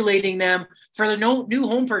congratulating them for the new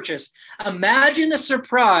home purchase. Imagine the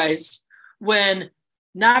surprise when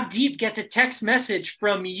Navdeep gets a text message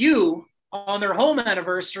from you on their home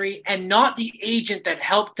anniversary and not the agent that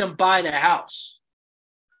helped them buy the house.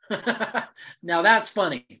 Now that's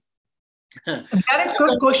funny. Derek,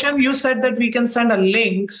 good question. You said that we can send a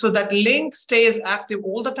link, so that link stays active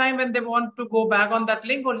all the time when they want to go back on that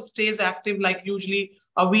link, or it stays active like usually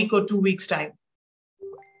a week or 2 weeks time?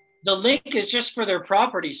 The link is just for their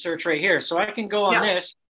property search right here. So I can go on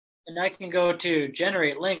this and I can go to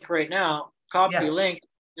generate link right now, copy link,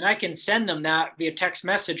 and I can send them that via text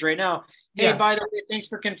message right now. Hey, by the way, thanks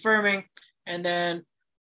for confirming. And then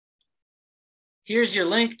here's your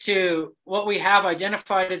link to what we have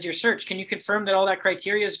identified as your search. Can you confirm that all that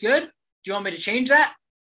criteria is good? Do you want me to change that?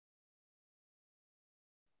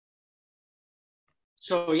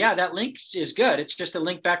 So yeah, that link is good. It's just a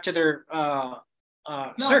link back to their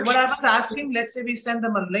search. What I was asking, let's say we send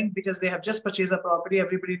them a link because they have just purchased a property.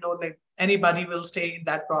 Everybody knows like anybody will stay in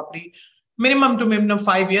that property. Minimum to minimum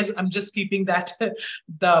 5 years. I'm just keeping that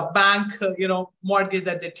the bank, mortgage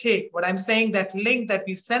that they take. What I'm saying, that link that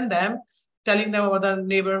we send them, telling them about the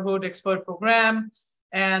neighborhood expert program,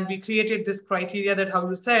 and we created this criteria that, how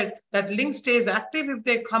you said, that link stays active if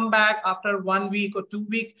they come back after 1 week or 2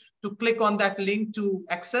 weeks to click on that link to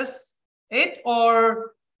access it,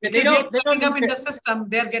 or because they're coming up in the system,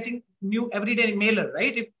 they're getting new everyday mailer,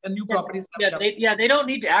 right? If a new property is coming up. They don't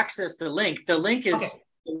need to access the link. The link is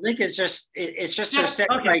the link is just it's just their set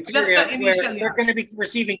criteria. Just initial, they're going to be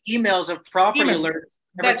receiving emails of property alerts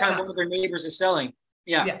every time one of their neighbors is selling.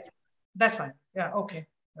 Yeah, that's fine. Yeah, okay.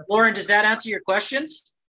 Lauren, does that answer your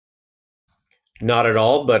questions? Not at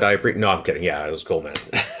all, but no, I'm kidding. Yeah, it was cool, man.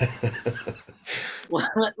 Well,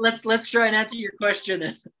 let's try and answer your question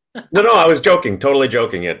then. No, I was joking. Totally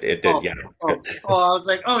joking. It did, yeah. I was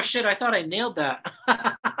like, oh shit, I thought I nailed that.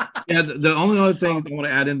 Yeah, the only other thing I want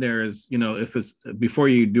to add in there is, if it's before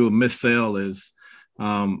you do a missed sale is,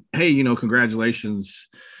 hey, congratulations,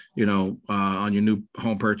 on your new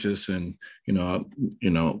home purchase, and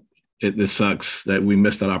it sucks that we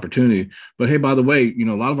missed that opportunity. But hey, by the way, a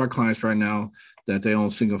lot of our clients right now that they own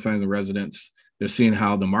single family residence, they're seeing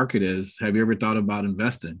how the market is. Have you ever thought about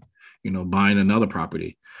investing, buying another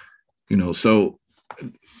property? So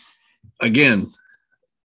again,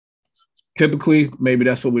 typically maybe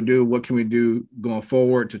that's what we do. What can we do going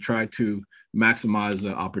forward to try to maximize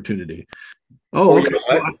the opportunity? Oh,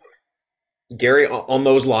 okay. Gary, on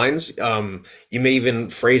those lines, you may even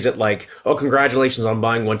phrase it like, oh, congratulations on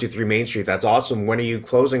buying 123 Main Street. That's awesome. When are you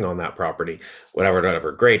closing on that property?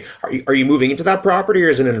 Whatever. Great. Are you moving into that property, or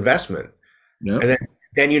is it an investment? Yep. And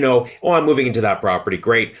then oh, I'm moving into that properity.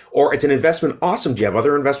 Great. Or it's an investment. Awesome. Do you have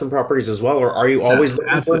other investment properties as well? Or are you always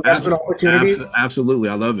looking for investment opportunities? Absolutely.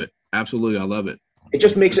 I love it. Absolutely. I love it. It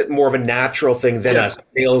just makes it more of a natural thing than a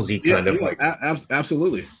salesy kind of like.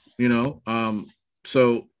 Absolutely.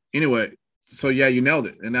 So anyway, so yeah, you nailed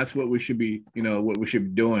it. And that's what we should be, what we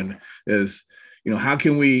should be doing is, how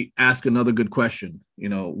can we ask another good question?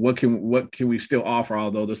 What can we still offer,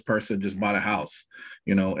 although this person just bought a house,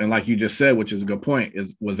 and like you just said, which is a good point,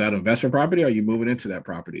 was that investment property? Are you moving into that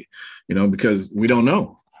property? Because we don't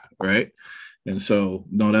know. Right. And so,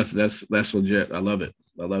 no, that's legit. I love it.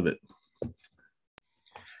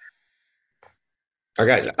 All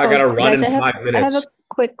right, guys, I got to run in 5 minutes. I have a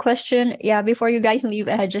quick question. Yeah, before you guys leave,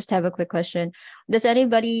 I just have a quick question. Does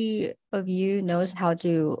anybody of you knows how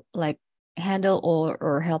to handle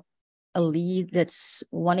or help a lead that's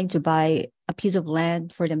wanting to buy a piece of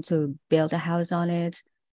land for them to build a house on it?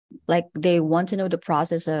 Like they want to know the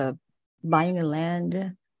process of buying a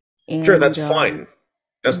land. And, sure, that's fine.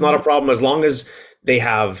 That's not a problem as long as they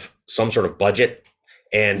have some sort of budget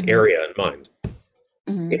and area in mind.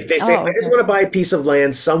 If they say, I just want to buy a piece of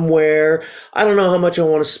land somewhere, I don't know how much I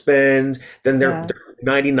want to spend, then they're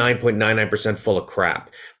 99.99% full of crap.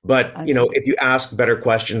 But, if you ask better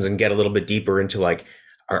questions and get a little bit deeper into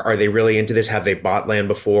are they really into this? Have they bought land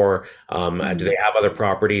before? Do they have other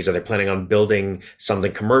properties? Are they planning on building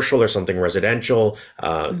something commercial or something residential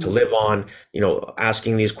to live on?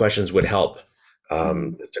 Asking these questions would help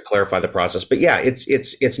to clarify the process. But yeah,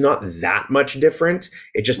 it's not that much different.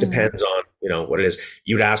 It just depends on, what it is.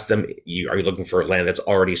 You'd ask them, are you looking for land that's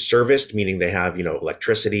already serviced, meaning they have,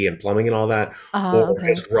 electricity and plumbing and all that, or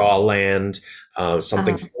just raw land,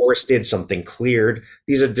 something forested, something cleared.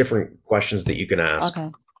 These are different questions that you can ask.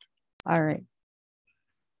 Okay. All right.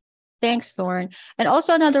 Thanks, Thorn. And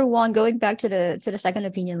also another one, going back to the second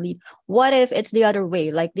opinion lead. What if it's the other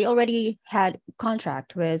way? Like they already had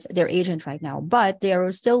contract with their agent right now, but they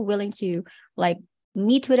are still willing to like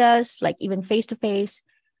meet with us, like even face to face.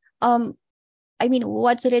 I mean,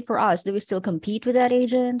 what's in it for us? Do we still compete with that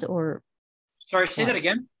agent or Sorry, say what? that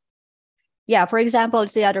again. Yeah, for example,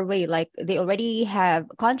 it's the other way. Like they already have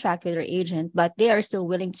a contract with their agent, but they are still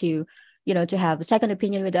willing to, to have a second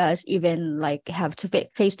opinion with us, even like have to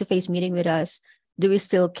face-to-face meeting with us. Do we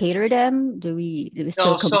still cater them? Do we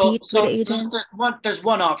still No, compete with the agent? there's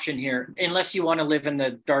one option here, unless you want to live in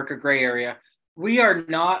the darker gray area. We are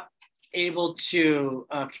not able to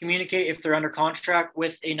communicate if they're under contract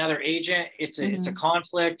with another agent. It's a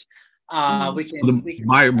conflict. We can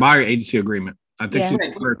buyer agency agreement. I think Yeah.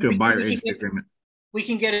 she's referring to a buyer agency agreement. we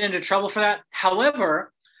can get into trouble for that.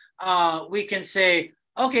 However, we can say,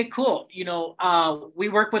 okay, cool. We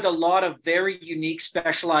work with a lot of very unique,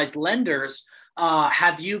 specialized lenders.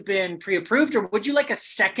 Have you been pre-approved, or would you like a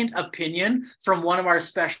second opinion from one of our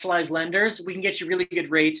specialized lenders? We can get you really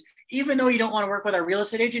good rates. Even though you don't want to work with our real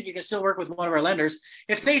estate agent, you can still work with one of our lenders.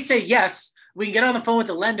 If they say yes, we can get on the phone with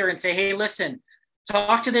the lender and say, hey, listen,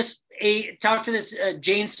 talk to this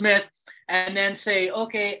Jane Smith, and then say,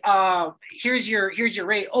 okay, here's your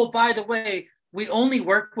rate. Oh, by the way, we only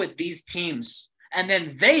work with these teams. And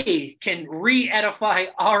then they can re-edify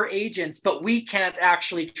our agents, but we can't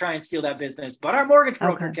actually try and steal that business. But our mortgage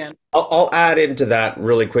broker can. I'll add into that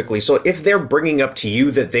really quickly. So if they're bringing up to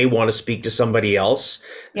you that they want to speak to somebody else,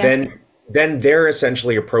 then they're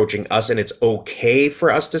essentially approaching us, and it's okay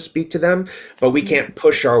for us to speak to them, but we can't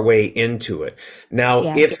push our way into it. Now,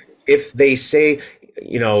 if they say,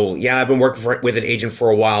 I've been working with an agent for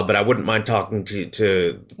a while, but I wouldn't mind talking to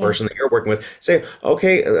the person that you're working with. Say,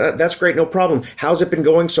 okay, that's great, no problem. How's it been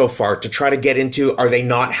going so far? To try to get into, are they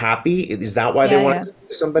not happy? Is that why they want to speak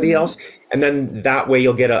to somebody else? And then that way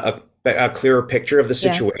you'll get a clearer picture of the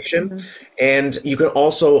situation. And you can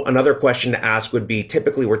also, another question to ask would be,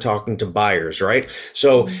 typically we're talking to buyers, right?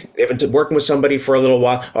 So they've been working with somebody for a little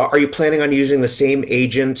while. Are you planning on using the same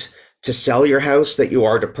agent to sell your house that you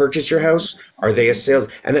are to purchase your house? Are they a sales?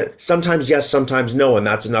 And then sometimes yes, sometimes no. And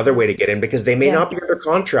that's another way to get in, because they may not be under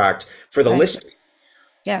contract for the listing.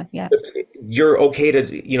 Yeah. You're okay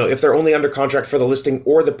to, if they're only under contract for the listing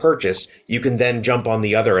or the purchase, you can then jump on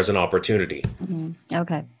the other as an opportunity.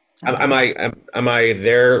 Okay. Am I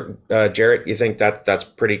there, Jarrett? You think that's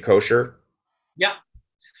pretty kosher?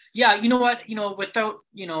 Yeah, you know what? Without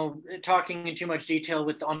talking in too much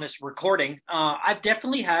detail on this recording, I've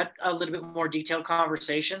definitely had a little bit more detailed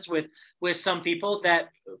conversations with some people that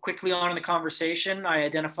quickly on in the conversation, I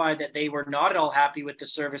identified that they were not at all happy with the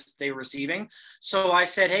service they were receiving. So I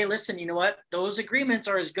said, hey, listen, you know what? Those agreements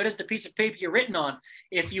are as good as the piece of paper you're written on.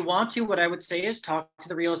 If you want to, what I would say is talk to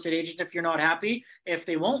the real estate agent if you're not happy. If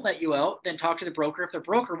they won't let you out, then talk to the broker. If the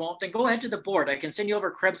broker won't, then go ahead to the board. I can send you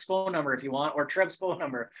over Krebs' phone number if you want, or Treb's phone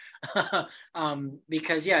number.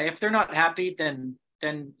 Because if they're not happy, then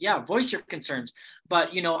voice your concerns.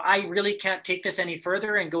 But I really can't take this any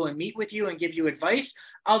further and go and meet with you and give you advice,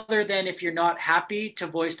 other than if you're not happy, to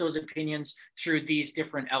voice those opinions through these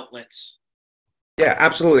different outlets. Yeah,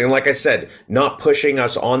 absolutely. And like I said, not pushing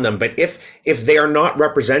us on them. But if they are not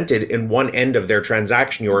represented in one end of their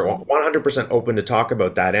transaction, you're 100% open to talk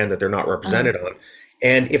about that end that they're not represented on.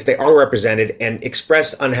 And if they are represented and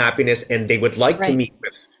express unhappiness and they would like to meet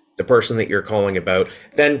with the person that you're calling about,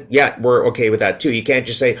 then we're okay with that too. You can't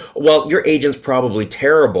just say, well, your agent's probably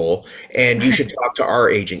terrible and you should talk to our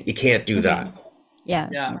agent. You can't do that.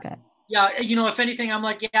 Okay. Yeah, if anything, I'm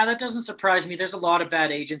like, that doesn't surprise me. There's a lot of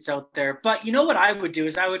bad agents out there. But what I would do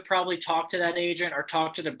is I would probably talk to that agent or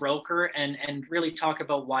talk to the broker and really talk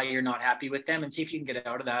about why you're not happy with them and see if you can get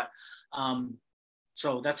out of that.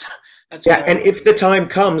 So that's and if the time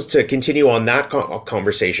comes to continue on that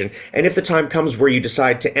conversation, and if the time comes where you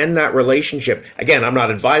decide to end that relationship, again, I'm not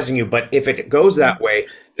advising you, but if it goes that way,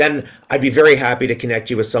 then I'd be very happy to connect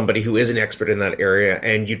you with somebody who is an expert in that area,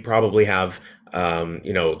 and you'd probably have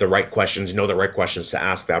the right questions, the right questions to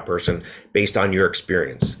ask that person based on your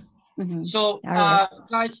experience. So,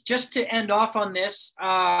 guys, just to end off on this,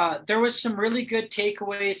 there was some really good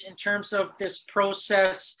takeaways in terms of this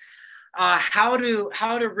process. How to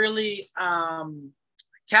really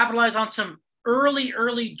capitalize on some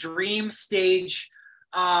early dream stage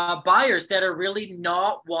buyers that are really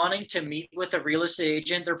not wanting to meet with a real estate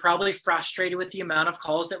agent. They're probably frustrated with the amount of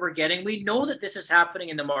calls that we're getting. We know that this is happening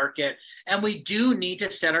in the market, and we do need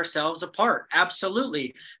to set ourselves apart.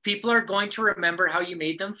 Absolutely. People are going to remember how you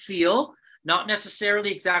made them feel, not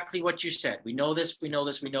necessarily exactly what you said. We know this.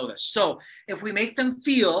 So if we make them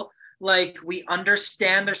feel like we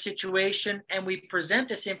understand their situation and we present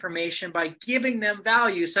this information by giving them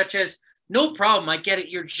value, such as, no problem, I get it.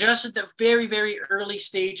 You're just at the very, very early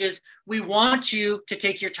stages. We want you to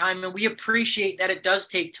take your time, and we appreciate that it does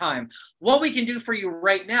take time. What we can do for you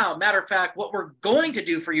right now, matter of fact, what we're going to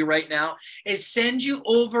do for you right now is send you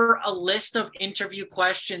over a list of interview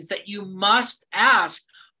questions that you must ask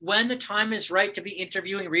when the time is right to be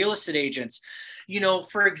interviewing real estate agents. You know,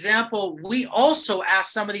 for example, we also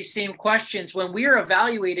ask some of these same questions when we are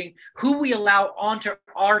evaluating who we allow onto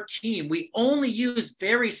our team. We only use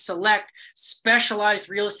very select, specialized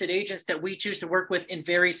real estate agents that we choose to work with in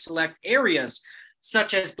very select areas,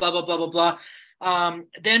 such as blah, blah, blah, blah, blah.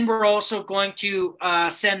 Then we're also going to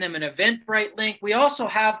send them an Eventbrite link. We also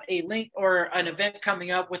have a link or an event coming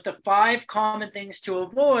up with the 5 common things to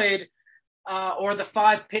avoid, or the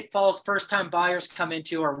 5 pitfalls first-time buyers come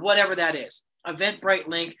into, or whatever that is. Eventbrite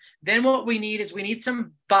link. Then what we need is we need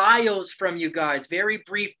some bios from you guys, very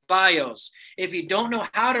brief bios. If you don't know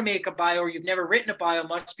how to make a bio, or you've never written a bio,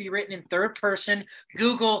 must be written in third person.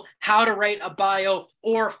 Google how to write a bio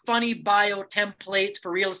or funny bio templates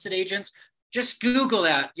for real estate agents. Just Google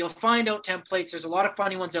that. You'll find out templates. There's a lot of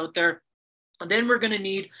funny ones out there. And then we're going to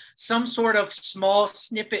need some sort of small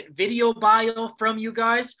snippet video bio from you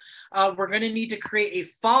guys. We're going to need to create a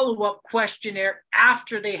follow-up questionnaire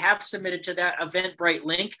after they have submitted to that Eventbrite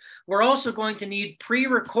link. We're also going to need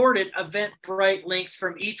pre-recorded Eventbrite links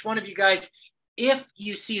from each one of you guys if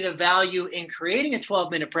you see the value in creating a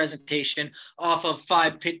 12-minute presentation off of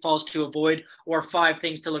 5 pitfalls to avoid, or 5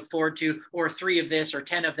 things to look forward to, or 3 of this, or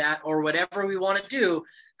 10 of that, or whatever we want to do.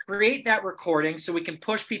 Create that recording so we can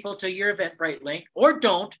push people to your Eventbrite link, or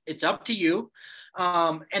don't. It's up to you.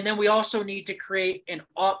 And then we also need to create an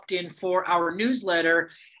opt-in for our newsletter.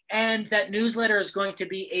 And that newsletter is going to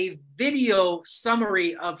be a video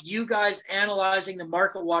summary of you guys analyzing the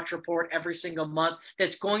Market Watch report every single month.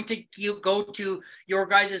 That's going to go to your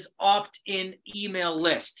guys' opt-in email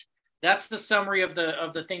list. That's the summary of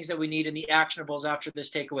the things that we need in the actionables after this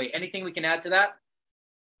takeaway. Anything we can add to that?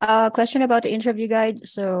 Question about the interview guide.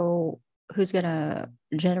 So who's gonna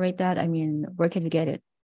generate that? I mean, where can we get it?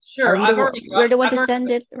 Sure, We're the one to send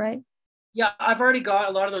it, right? Yeah, I've already got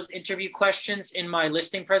a lot of those interview questions in my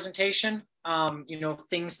listing presentation. You know,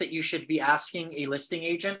 things that you should be asking a listing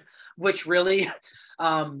agent, which really,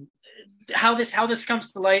 how this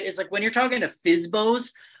comes to light is like when you're talking to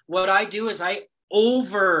FSBOs, what I do is I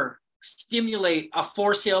overstimulate a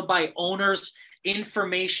for sale by owners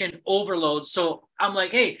information overload. So I'm like,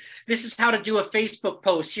 hey, this is how to do a Facebook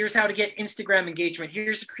post. Here's how to get Instagram engagement.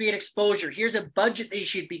 Here's to create exposure. Here's a budget they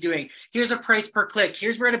should be doing. Here's a price per click.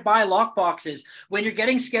 Here's where to buy lock boxes. When you're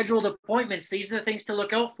getting scheduled appointments, these are the things to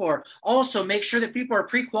look out for. Also, make sure that people are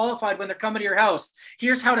pre-qualified when they're coming to your house.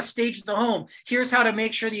 Here's how to stage the home. Here's how to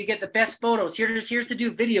make sure that you get the best photos. Here's to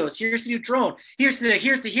do videos. Here's to do drone. Here's and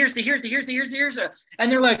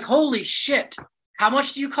they're like, holy shit, how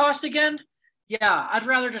much do you cost again? Yeah, I'd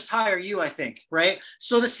rather just hire you, I think, right?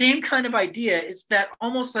 So the same kind of idea is that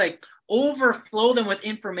almost like overflow them with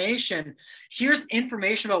information. Here's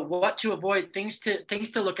information about what to avoid, things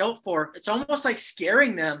to look out for. It's almost like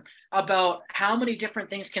scaring them about how many different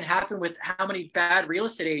things can happen with how many bad real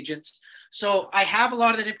estate agents. So I have a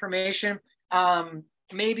lot of that information.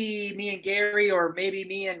 Maybe me and Gary, or maybe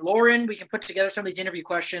me and Lauren, we can put together some of these interview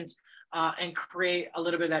questions and create a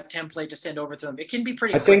little bit of that template to send over to them. It can be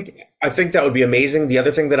pretty quick. I think that would be amazing. The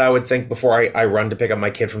other thing that I would think before I run to pick up my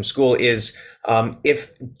kid from school is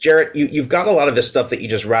if Jarrett, you've got a lot of this stuff that you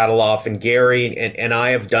just rattle off, and Gary and I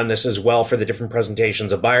have done this as well for the different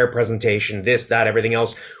presentations, a buyer presentation, this, that, everything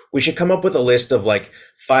else. We should come up with a list of like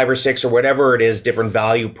 5 or 6 or whatever it is, different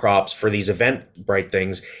value props for these Eventbrite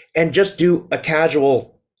things, and just do a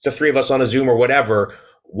casual, the 3 of us on a Zoom or whatever,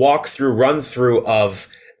 run through of,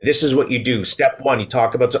 this is what you do. Step 1, you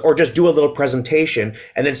talk about, or just do a little presentation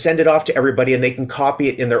and then send it off to everybody, and they can copy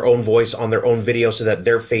it in their own voice on their own video so that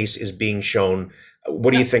their face is being shown.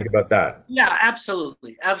 What do you think about that? Yeah,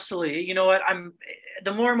 absolutely. Absolutely. You know what?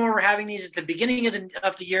 The more and more we're having these at the beginning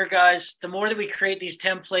of the year, guys, the more that we create these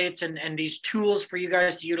templates and these tools for you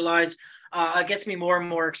guys to utilize, it gets me more and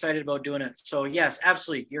more excited about doing it. So yes,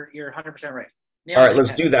 absolutely. You're 100% right. All right,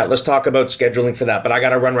 let's do that. Let's talk about scheduling for that. But I got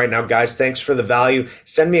to run right now, guys. Thanks for the value.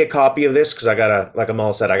 Send me a copy of this because I got to, like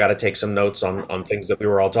Amal said, I got to take some notes on things that we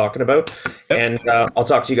were all talking about. Yep. And I'll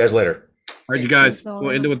talk to you guys later. All right, you guys. We'll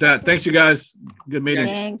end it with that. Thanks, you guys. Good meeting.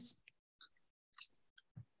 Thanks.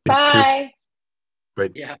 Bye.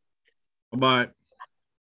 Great. Yeah. Bye-bye.